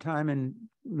 so on the time and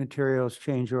materials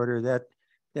change order,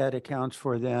 that accounts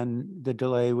for then the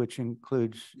delay, which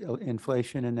includes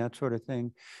inflation and that sort of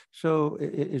thing. So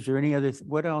is there any other,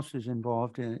 what else is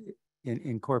involved in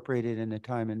incorporated in the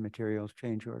time and materials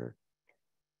change order?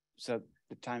 So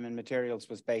the time and materials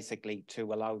was basically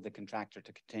to allow the contractor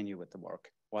to continue with the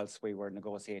work whilst we were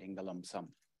negotiating the lump sum.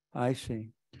 I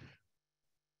see.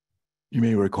 You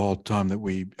may recall, Tom, that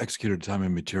we executed time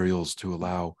and materials to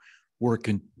allow work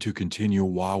to continue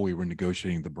while we were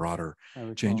negotiating the broader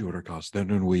change order costs. Then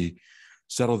when we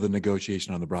settled the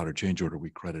negotiation on the broader change order, we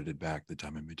credited back the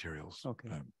time and materials. Okay,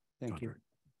 thank contract.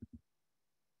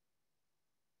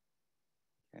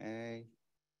 You. Okay.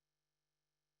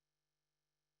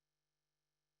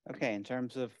 Okay, in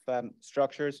terms of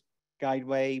structures,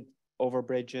 guideway,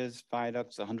 overbridges,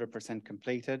 viaducts, 100%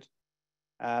 completed.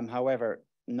 However,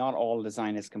 not all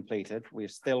design is completed. We're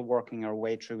still working our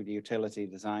way through the utility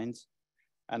designs.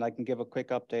 And I can give a quick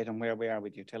update on where we are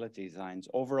with utility designs.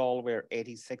 Overall, we're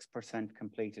 86%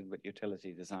 completed with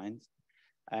utility designs.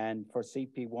 And for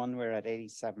CP1, we're at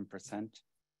 87%.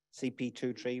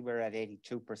 CP23, we're at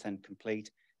 82%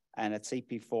 complete. And at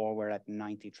CP4, we're at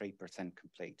 93%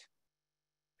 complete.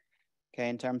 Okay,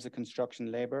 in terms of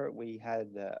construction labor, we had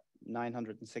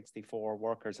 964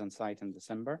 workers on site in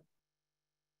December.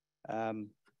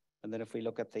 And then if we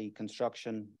look at the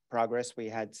construction progress, we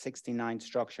had 69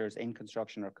 structures in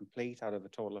construction or complete out of a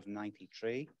total of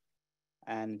 93.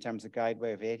 And in terms of guideway, we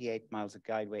have 88 miles of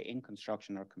guideway in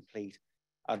construction or complete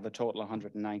out of a total of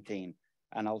 119.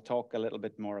 And I'll talk a little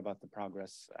bit more about the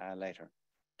progress later.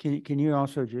 Can you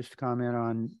also just comment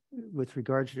on, with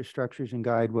regards to structures and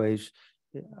guideways,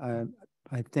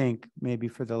 I think maybe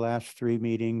for the last 3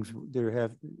 meetings,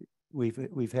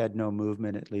 we've had no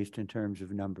movement, at least in terms of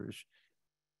numbers.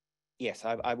 Yes,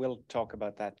 I will talk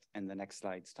about that in the next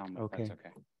slides, Tom. Okay. That's okay.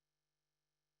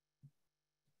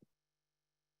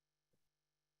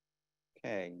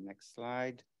 Okay, next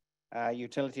slide.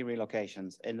 Utility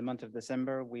relocations. In the month of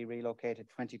December, we relocated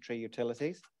 23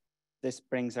 utilities. This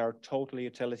brings our total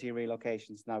utility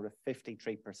relocations now to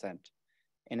 53%.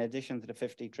 In addition to the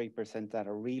 53% that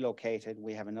are relocated,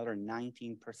 we have another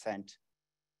 19%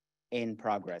 in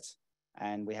progress,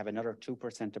 and we have another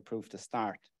 2% approved to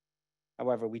start.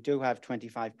 However, we do have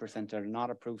 25% that are not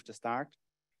approved to start.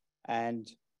 And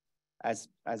as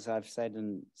I've said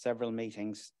in several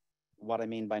meetings, what I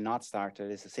mean by not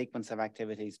started is the sequence of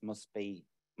activities must be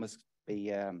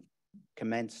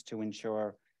commenced to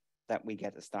ensure that we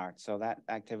get a start. So that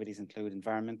activities include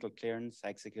environmental clearance,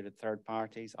 executed third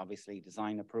parties, obviously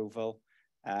design approval,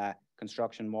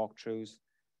 construction walkthroughs,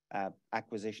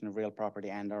 acquisition of real property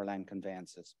and our land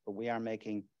conveyances. But we are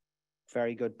making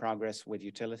very good progress with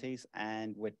utilities,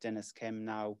 and with Dennis Kim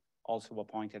now also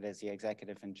appointed as the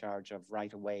executive in charge of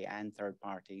right-of-way and third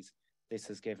parties. This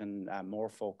has given more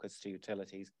focus to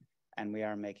utilities, and we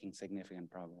are making significant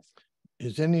progress.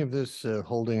 Is any of this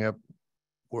holding up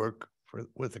work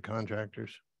with the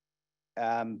contractors?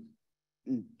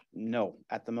 No,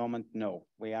 at the moment, no.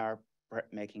 We are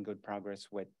making good progress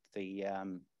with the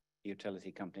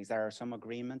utility companies. There are some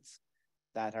agreements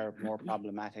that are more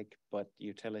problematic, but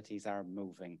utilities are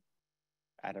moving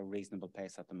at a reasonable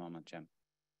pace at the moment, Jim.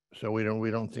 So we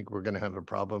don't think we're going to have a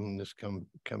problem this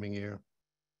coming year?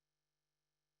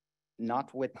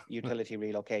 Not with utility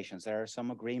relocations. There are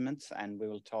some agreements, and we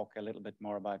will talk a little bit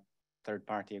more about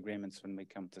third-party agreements when we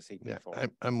come to CP4. Yeah,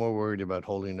 I'm more worried about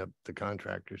holding up the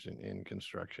contractors in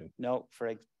construction. No,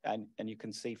 and you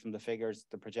can see from the figures,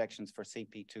 the projections for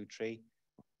CP23,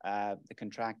 the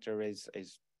contractor is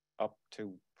up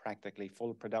to practically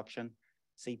full production.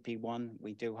 CP1,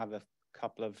 we do have a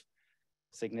couple of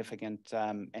significant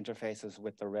interfaces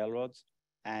with the railroads,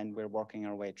 and we're working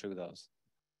our way through those.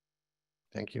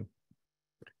 Thank you.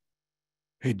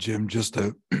 Hey, Jim, just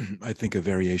I think a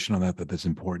variation on that's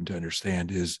important to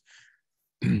understand is,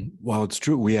 while it's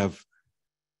true, we have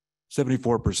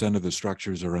 74% of the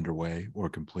structures are underway or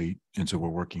complete. And so we're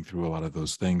working through a lot of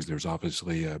those things. There's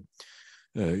obviously a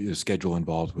schedule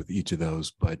involved with each of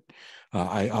those. But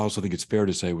I also think it's fair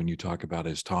to say, when you talk about,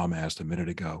 as Tom asked a minute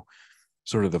ago,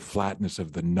 sort of the flatness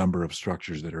of the number of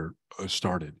structures that are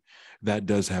started, that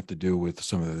does have to do with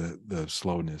some of the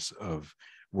slowness of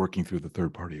working through the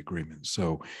third-party agreements.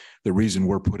 So the reason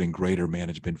we're putting greater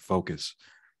management focus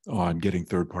on getting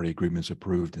third-party agreements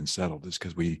approved and settled is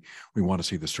because we want to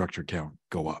see the structure count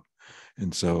go up.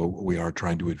 And so we are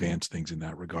trying to advance things in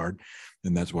that regard.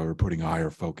 And that's why we're putting a higher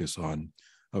focus on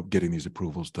getting these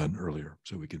approvals done earlier,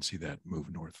 so we can see that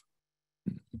move north.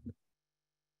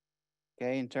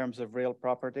 Okay, in terms of real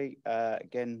property,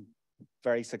 again,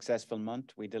 very successful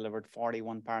month. We delivered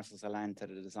 41 parcels of land to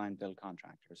the design build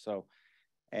contractor. So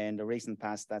in the recent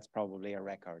past, that's probably a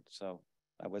record. So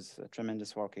that was a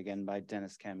tremendous work again by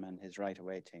Dennis Kim and his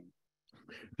right-of-way team.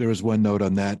 There is one note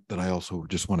on that I also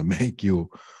just want to make. You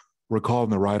recall in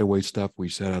the right-of-way stuff, we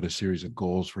set out a series of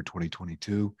goals for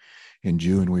 2022. In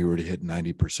June, we were to hit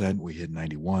 90%. We hit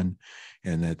 91.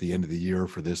 And at the end of the year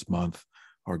for this month,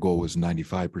 our goal was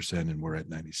 95%, and we're at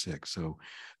 96. So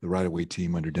the right-of-way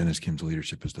team under Dennis Kim's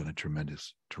leadership has done a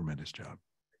tremendous, tremendous job.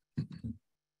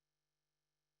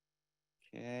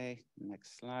 Okay,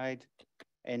 next slide.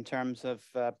 In terms of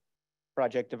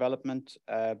project development,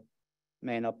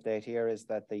 main update here is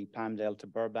that the Palmdale to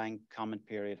Burbank comment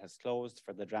period has closed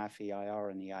for the draft EIR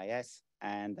and EIS,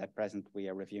 and at present we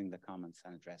are reviewing the comments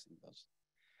and addressing those.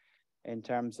 In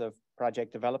terms of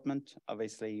project development,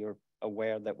 obviously you're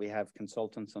aware that we have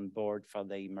consultants on board for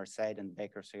the Merced and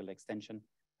Bakersfield extension,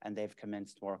 and they've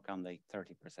commenced work on the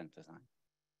 30% design.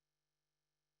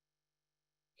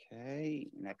 Okay,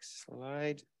 next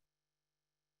slide.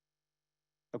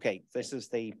 Okay, this is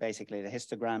basically the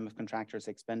histogram of contractors'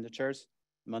 expenditures.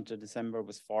 The month of December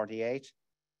was 48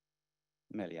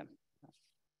 million.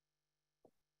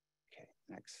 Okay,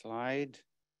 next slide.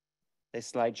 This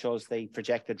slide shows the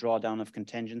projected drawdown of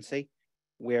contingency.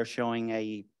 We're showing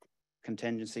a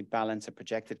contingency balance, a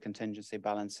projected contingency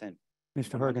balance in.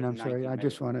 Mr. Horgan, I'm sorry, I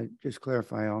just want to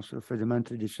clarify also, for the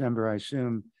month of December, I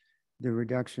assume the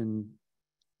reduction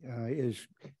is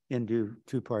into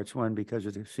two parts. One, because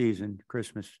of the season,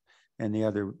 Christmas, and the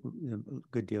other,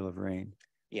 good deal of rain.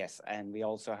 Yes, and we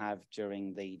also have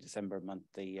during the December month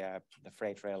the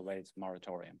freight railways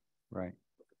moratorium. Right.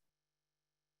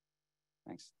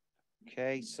 Thanks.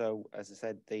 Okay, so as I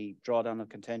said, the drawdown of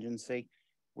contingency,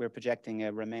 we're projecting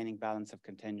a remaining balance of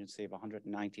contingency of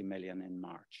 190 million in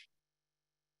March.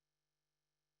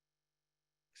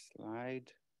 Slide.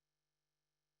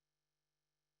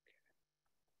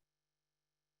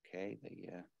 Okay,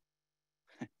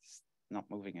 it's not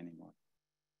moving anymore.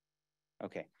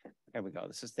 Okay, there we go.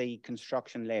 This is the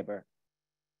construction labor.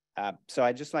 So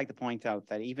I'd just like to point out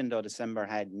that even though December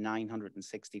had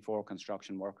 964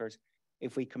 construction workers,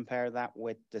 if we compare that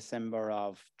with December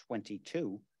of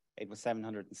 22, it was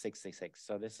 766.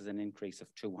 So this is an increase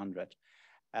of 200.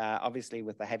 Obviously,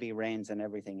 with the heavy rains and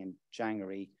everything in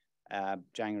January,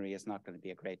 January is not going to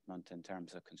be a great month in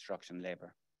terms of construction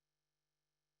labor.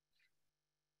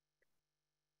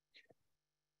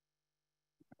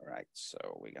 All right, so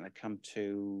we're going to come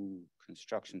to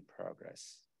construction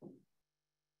progress.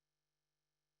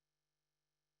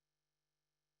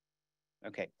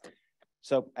 Okay,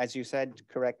 so as you said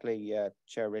correctly,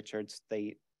 Chair Richards,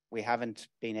 we haven't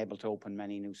been able to open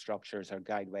many new structures or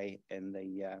guideway in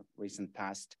the recent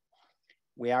past.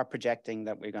 We are projecting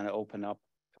that we're going to open up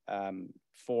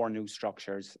 4 new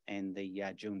structures in the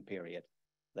June period.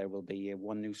 There will be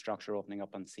 1 new structure opening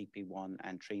up on CP1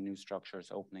 and 3 new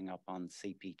structures opening up on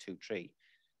CP23.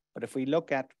 But if we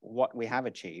look at what we have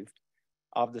achieved,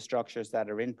 of the structures that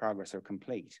are in progress or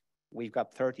complete, we've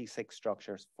got 36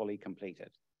 structures fully completed.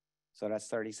 So that's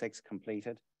 36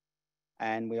 completed.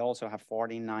 And we also have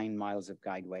 49 miles of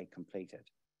guideway completed.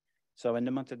 So in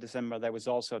the month of December, there was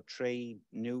also 3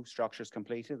 new structures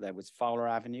completed. There was Fowler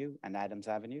Avenue and Adams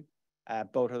Avenue.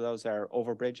 Both of those are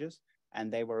overbridges,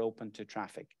 and they were open to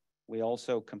traffic. We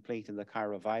also completed the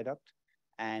Cairo Viaduct,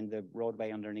 and the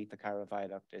roadway underneath the Cairo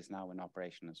Viaduct is now in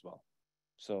operation as well.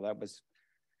 So that was,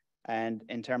 and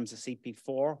in terms of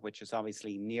CP4, which is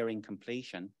obviously nearing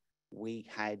completion, we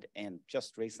had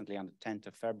just recently on the 10th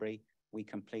of February, we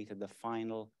completed the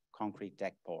final concrete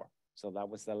deck pour. So that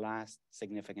was the last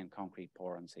significant concrete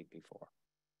pour on CP4.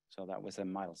 So that was a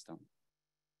milestone.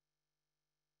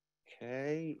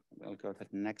 Okay, we'll go to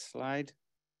the next slide.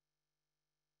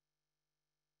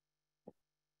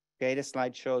 Okay, this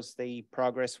slide shows the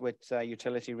progress with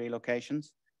utility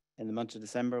relocations. In the month of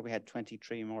December, we had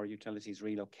 23 more utilities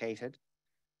relocated.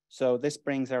 So this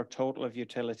brings our total of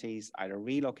utilities either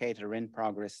relocated or in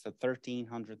progress to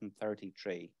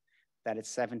 1,333. That is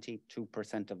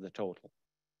 72% of the total.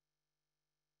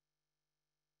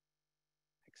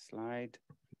 Next slide.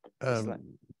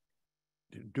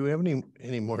 Do we have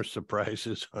any more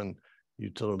surprises on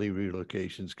utility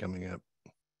relocations coming up?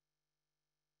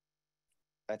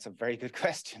 That's a very good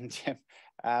question, Jim.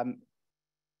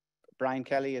 Brian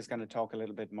Kelly is going to talk a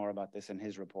little bit more about this in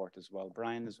his report as well.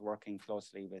 Brian is working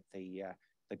closely with the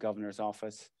governor's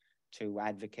office to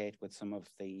advocate with some of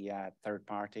the third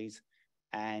parties.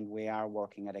 And we are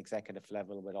working at executive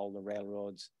level with all the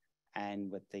railroads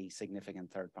and with the significant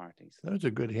third parties. That was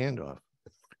a good handoff.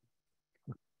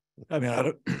 I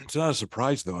mean, it's not a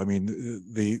surprise though. I mean,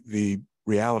 the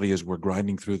reality is we're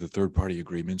grinding through the third party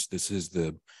agreements. This is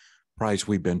the price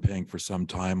we've been paying for some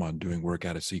time on doing work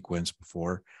out of sequence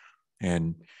before.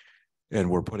 And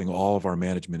we're putting all of our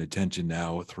management attention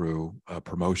now through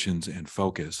promotions and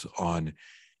focus on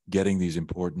getting these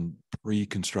important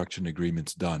pre-construction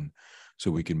agreements done so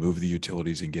we can move the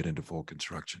utilities and get into full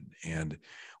construction. And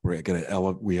we're going to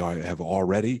have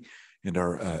already and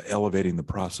are elevating the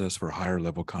process for higher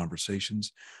level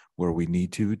conversations where we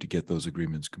need to get those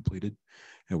agreements completed.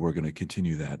 And we're going to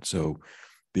continue that. So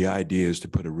the idea is to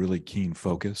put a really keen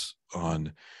focus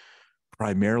on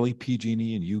primarily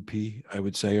PG&E and UP, I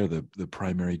would say, are the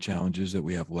primary challenges that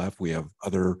we have left. We have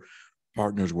other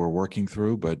partners we're working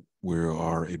through, but we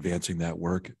are advancing that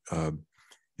work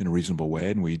in a reasonable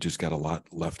way. And we just got a lot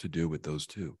left to do with those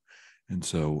two. And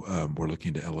so we're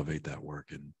looking to elevate that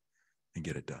work and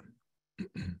get it done.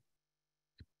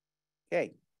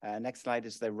 Okay, next slide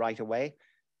is the right-of-way.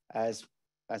 As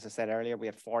I said earlier, we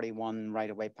have 41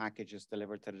 right-of-way packages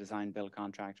delivered to the design build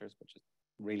contractors, which is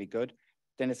really good.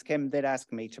 Dennis Kim did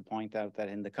ask me to point out that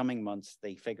in the coming months,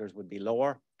 the figures would be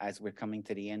lower as we're coming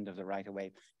to the end of the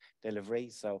right-of-way delivery.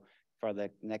 So for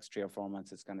the next 3 or 4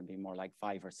 months, it's going to be more like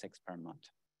 5 or 6 per month.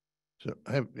 So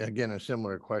I have, again, a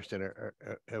similar question.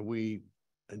 Have we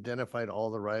identified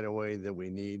all the right-of-way that we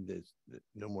need? There's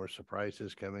no more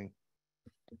surprises coming?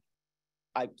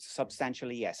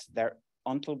 Substantially, yes.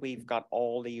 Until we've got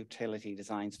all the utility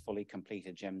designs fully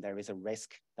completed, Jim, there is a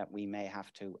risk that we may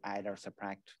have to add or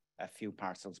subtract a few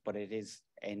parcels, but it is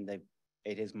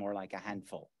more like a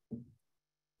handful.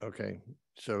 Okay,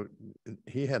 so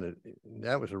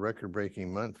that was a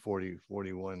record-breaking month,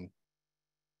 41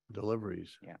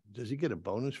 deliveries. Yeah. Does he get a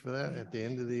bonus for that at the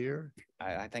end of the year?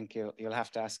 I think you'll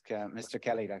have to ask Mr.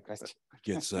 Kelly that question.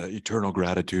 Gets eternal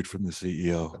gratitude from the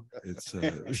CEO. It's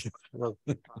well,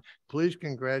 please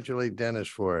congratulate Dennis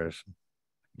for us.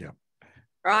 Yeah.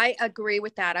 I agree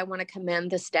with that. I want to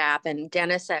commend the staff. And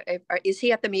Dennis, is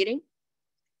he at the meeting?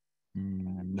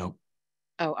 No.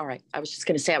 Oh, all right. I was just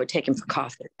going to say I would take him for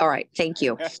coffee. All right. Thank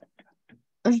you.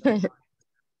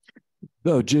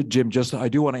 No, Jim, just I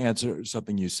do want to answer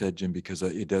something you said, Jim, because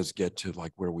it does get to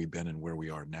like where we've been and where we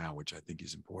are now, which I think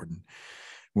is important.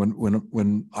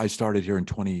 When I started here in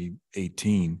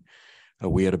 2018,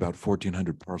 we had about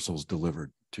 1,400 parcels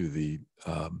delivered to the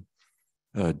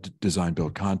design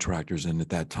build contractors, and at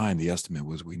that time the estimate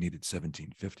was we needed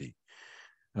 1,750.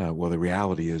 Well, the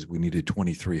reality is we needed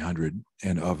 2,300,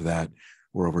 and of that,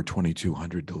 we're over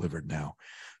 2,200 delivered now.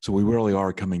 So we really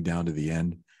are coming down to the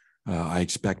end. I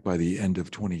expect by the end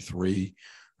of 23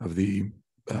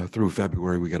 through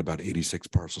February, we got about 86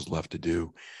 parcels left to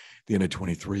do. The end of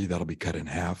 23, that'll be cut in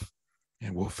half,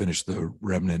 and we'll finish the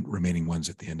remaining ones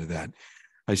at the end of that.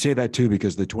 I say that too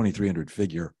because the 2,300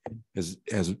 figure, as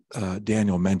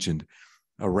Daniel mentioned,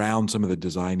 around some of the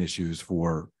design issues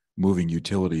for moving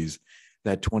utilities,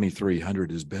 that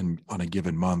 2,300 has been on a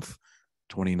given month,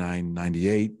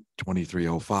 2,998,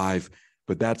 2,305.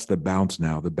 But that's the bounce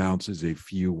now. The bounce is a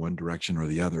few one direction or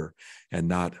the other and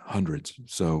not hundreds.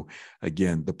 So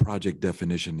again, the project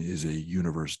definition is a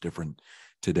universe different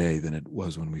today than it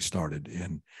was when we started.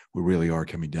 And we really are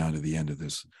coming down to the end of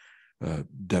this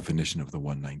definition of the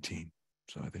 119.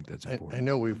 So I think that's important. I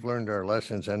know we've learned our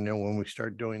lessons. I know when we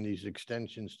start doing these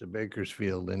extensions to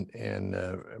Bakersfield and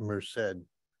Merced,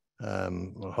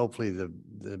 well, hopefully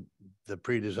the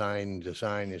pre-design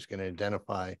design is going to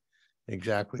identify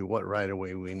exactly what right of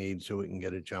way we need so we can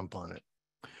get a jump on it.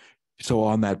 So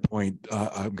on that point,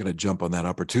 I'm going to jump on that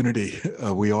opportunity.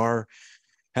 We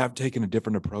have taken a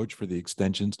different approach for the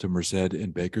extensions to Merced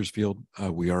and Bakersfield.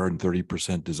 We are in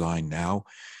 30% design now.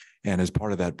 And as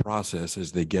part of that process,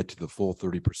 as they get to the full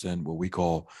 30%, what we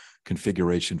call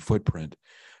configuration footprint,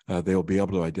 they'll be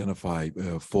able to identify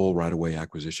a full right-of-way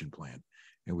acquisition plan.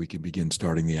 And we can begin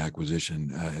starting the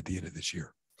acquisition at the end of this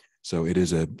year. So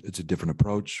it's a different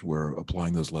approach. We're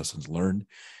applying those lessons learned,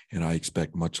 and I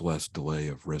expect much less delay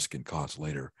of risk and cost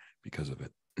later because of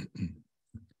it. Okay.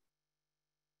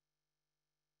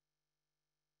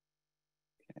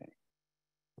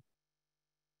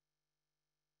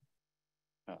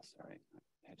 Oh, sorry,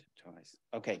 I hit it twice.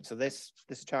 Okay, so this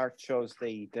chart shows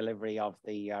the delivery of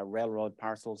the railroad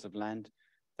parcels of land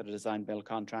to the design build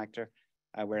contractor.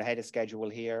 We're ahead of schedule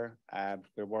here.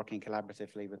 We're working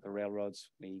collaboratively with the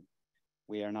railroads.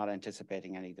 We are not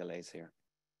anticipating any delays here.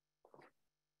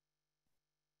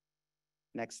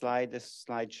 Next slide. This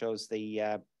slide shows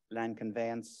the land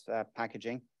conveyance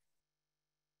packaging.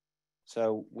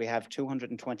 So we have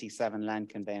 227 land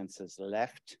conveyances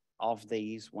left. Of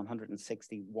these,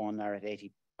 161 are at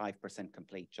 85%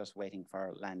 complete, just waiting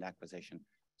for land acquisition.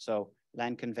 So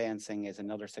land conveyancing is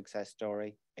another success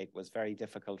story. It was very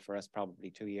difficult for us probably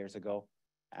 2 years ago.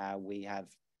 We have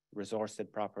resourced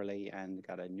it properly and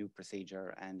got a new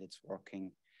procedure, and it's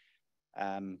working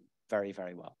very,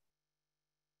 very well.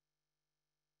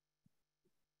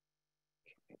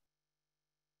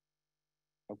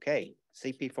 Okay,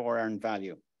 CP4 earned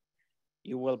value.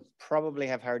 You will probably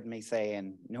have heard me say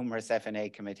in numerous F&A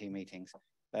committee meetings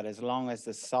that as long as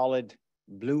the solid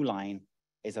blue line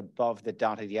is above the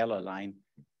dotted yellow line,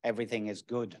 everything is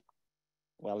good.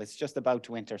 Well, it's just about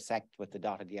to intersect with the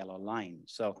dotted yellow line.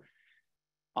 So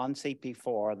on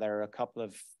CP4, there are a couple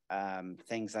of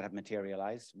things that have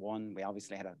materialized. One, we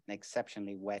obviously had an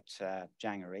exceptionally wet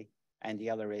January, and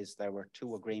the other is there were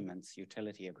 2 agreements,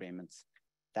 utility agreements,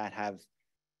 that have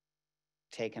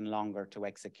taken longer to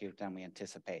execute than we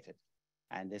anticipated.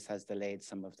 And this has delayed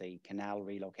some of the canal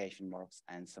relocation works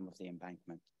and some of the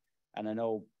embankment. And I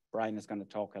know Brian is going to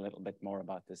talk a little bit more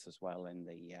about this as well in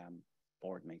the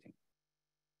board meeting.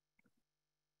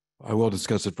 I will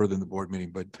discuss it further in the board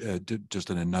meeting, but just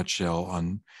in a nutshell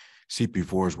on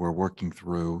CP4s, we're working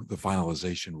through the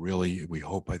finalization, really, we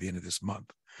hope by the end of this month,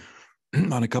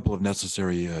 on a couple of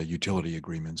necessary utility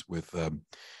agreements with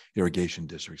irrigation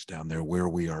districts down there where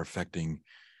we are affecting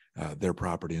their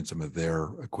property and some of their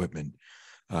equipment.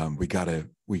 We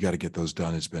gotta get those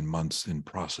done. It's been months in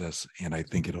process, and I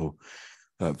think it'll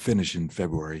finish in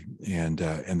February, and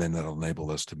then that'll enable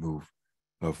us to move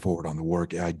forward on the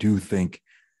work. I do think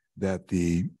that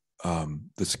the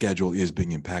schedule is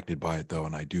being impacted by it, though,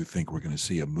 and I do think we're going to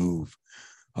see a move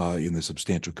in the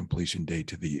substantial completion date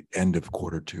to the end of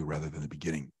Q2 rather than the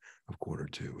beginning of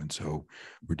Q2. And so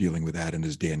we're dealing with that. And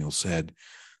as Daniel said,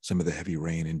 some of the heavy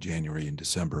rain in January and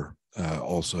December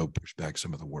also pushed back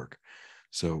some of the work.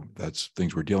 So that's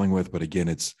things we're dealing with. But again,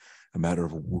 it's a matter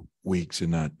of weeks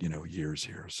and not, years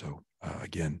here. So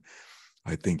again,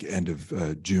 I think end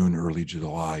of June, early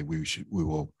July, we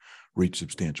will reach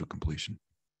substantial completion.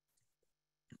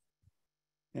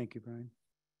 Thank you, Brian.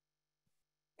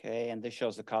 Okay, and this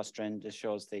shows the cost trend. This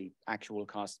shows the actual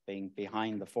cost being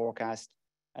behind the forecast.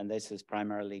 And this is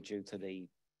primarily due to the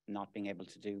not being able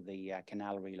to do the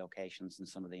canal relocations and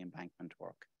some of the embankment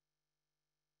work.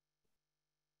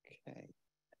 Okay,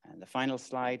 and the final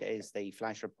slide is the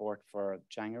flash report for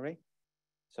January.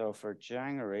 So for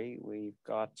January, we've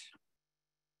got,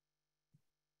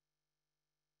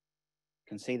 you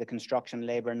can see the construction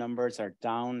labor numbers are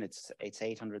down. It's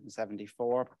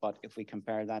 874, but if we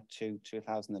compare that to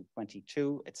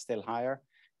 2022, it's still higher.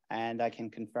 And I can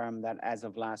confirm that as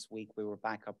of last week, we were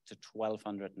back up to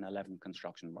 1,211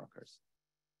 construction workers.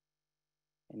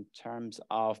 In terms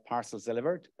of parcels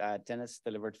delivered, Dennis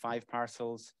delivered 5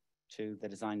 parcels to the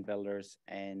design builders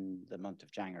in the month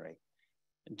of January.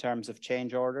 In terms of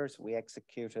change orders, we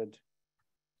executed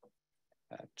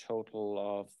a total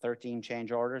of 13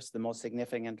 change orders, the most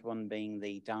significant one being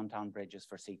the downtown bridges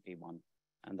for CP1,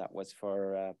 and that was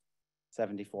for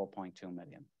 74.2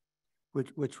 million.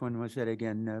 Which one was that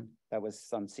again? That was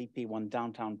some CP1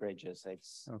 downtown bridges.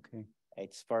 It's Okay.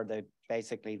 It's for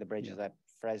basically the bridges at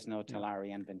Fresno,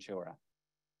 Tulare, and Ventura.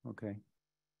 Okay.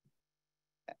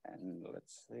 And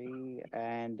let's see.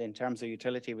 And in terms of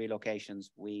utility relocations,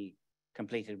 we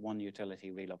completed 1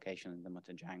 utility relocation in the month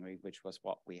of January, which was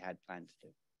what we had planned to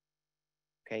do.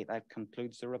 Okay, that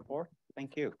concludes the report.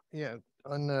 Thank you. Yeah,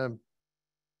 on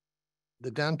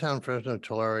the downtown Fresno,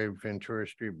 Tulare, Ventura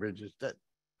Street bridges,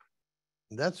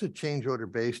 that's a change order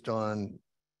based on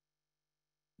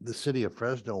the city of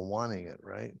Fresno wanting it,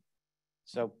 right?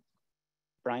 So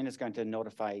Brian is going to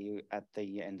notify you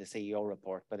in the CEO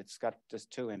report, but it's got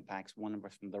just 2 impacts. One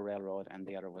was from the railroad and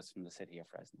the other was from the city of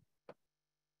Fresno.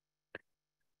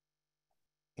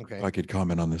 Okay. If I could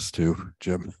comment on this too,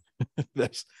 Jim.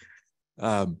 That's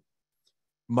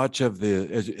much of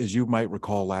as you might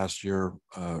recall last year,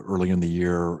 early in the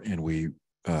year, and we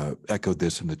echoed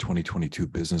this in the 2022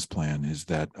 business plan, is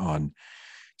that on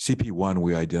CP1,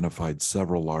 we identified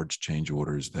several large change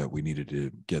orders that we needed to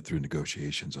get through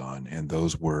negotiations on. And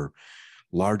those were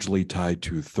largely tied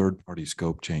to third-party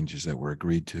scope changes that were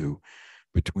agreed to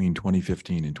between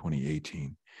 2015 and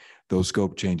 2018. Those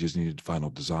scope changes needed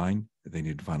final design, they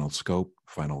needed final scope,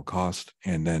 final cost,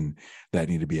 and then that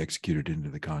needed to be executed into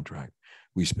the contract.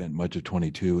 We spent much of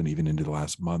 22 and even into the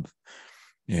last month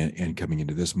and coming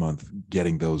into this month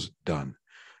getting those done.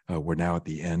 We're now at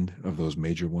the end of those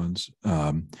major ones,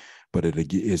 but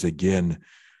it is again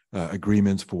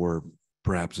agreements for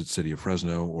perhaps it's City of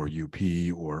Fresno or UP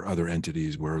or other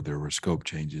entities where there were scope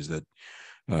changes that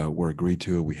were agreed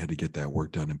to. We had to get that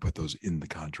work done and put those in the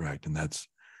contract, and that's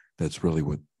really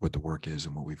what the work is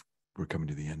and what we're coming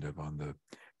to the end of on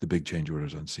the big change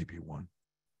orders on CP1.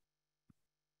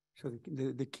 So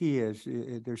the key is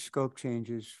there's scope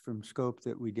changes from scope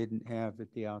that we didn't have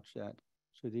at the outset.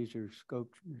 So these are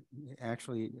scope,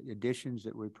 actually additions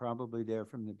that were probably there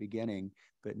from the beginning,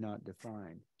 but not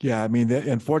defined. Yeah, I mean,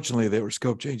 unfortunately, there were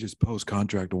scope changes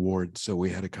post-contract award. So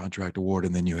we had a contract award,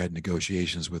 and then you had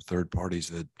negotiations with third parties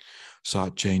that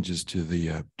sought changes to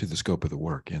the scope of the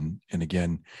work. And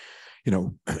again, you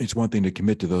know, it's one thing to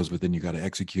commit to those, but then you got to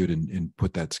execute and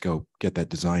put that scope, get that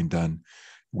design done,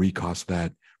 recost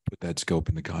that, put that scope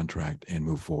in the contract, and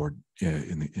move forward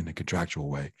in a contractual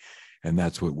way. And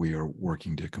that's what we are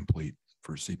working to complete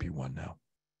for CP1 now.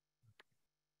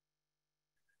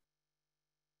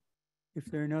 If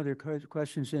there are no other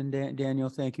questions, then Daniel,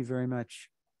 thank you very much.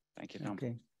 Thank you, Tom.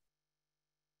 Okay.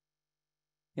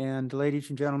 And ladies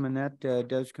and gentlemen, that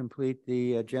does complete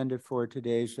the agenda for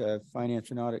today's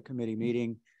Finance and Audit Committee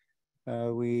meeting.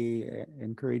 We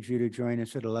encourage you to join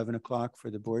us at 11 o'clock for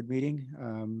the board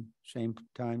meeting. Same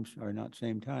times, or not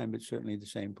same time, but certainly the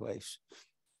same place.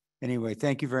 Anyway,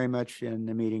 thank you very much, and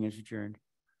the meeting is adjourned.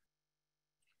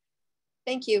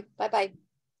 Thank you. Bye-bye.